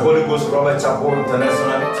 This is the Holy Ghost Revival Chapel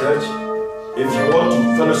International Church. If you want to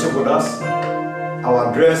fellowship with us,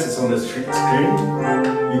 our address is on the screen.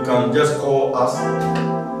 You can just call us.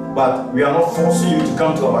 But we are not forcing you to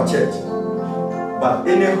come to our church. But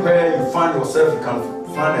anywhere you find yourself, you can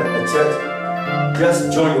find a church.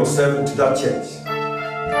 Just join yourself into that church.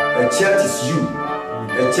 A church is you.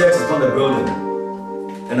 A church is not a building.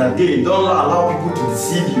 And again, don't allow people to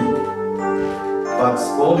deceive you. But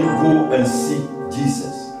only go and see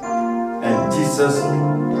Jesus. And Jesus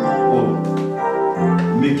will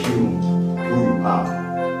make you who you are.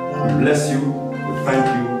 We bless you. We thank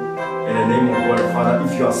you. In the name of God the Father.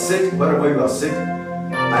 If you are sick, wherever you are sick,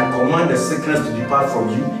 I command the sickness to depart from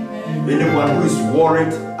you. Anyone who is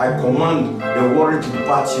worried, I command the worry to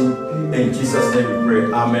depart you. In Jesus' name we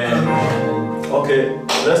pray. Amen. Okay,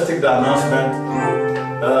 let's take the announcement.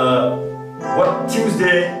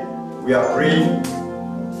 Tuesday we are praying,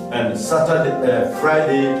 and Saturday,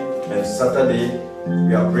 Friday and Saturday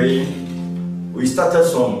we are praying. We started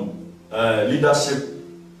some leadership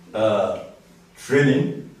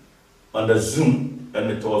training on the Zoom,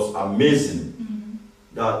 and it was amazing.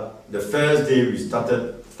 That the first day we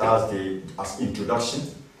started Thursday as introduction,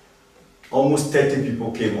 almost 30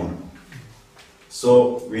 people came on.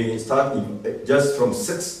 So we start just from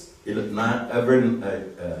 6 to 9 every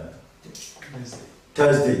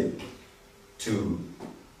Thursday to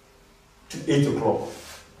 8 o'clock.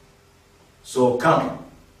 So come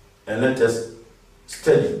and let us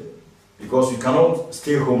study, because we cannot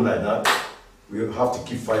stay home like that. We have to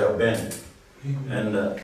keep fire burning. And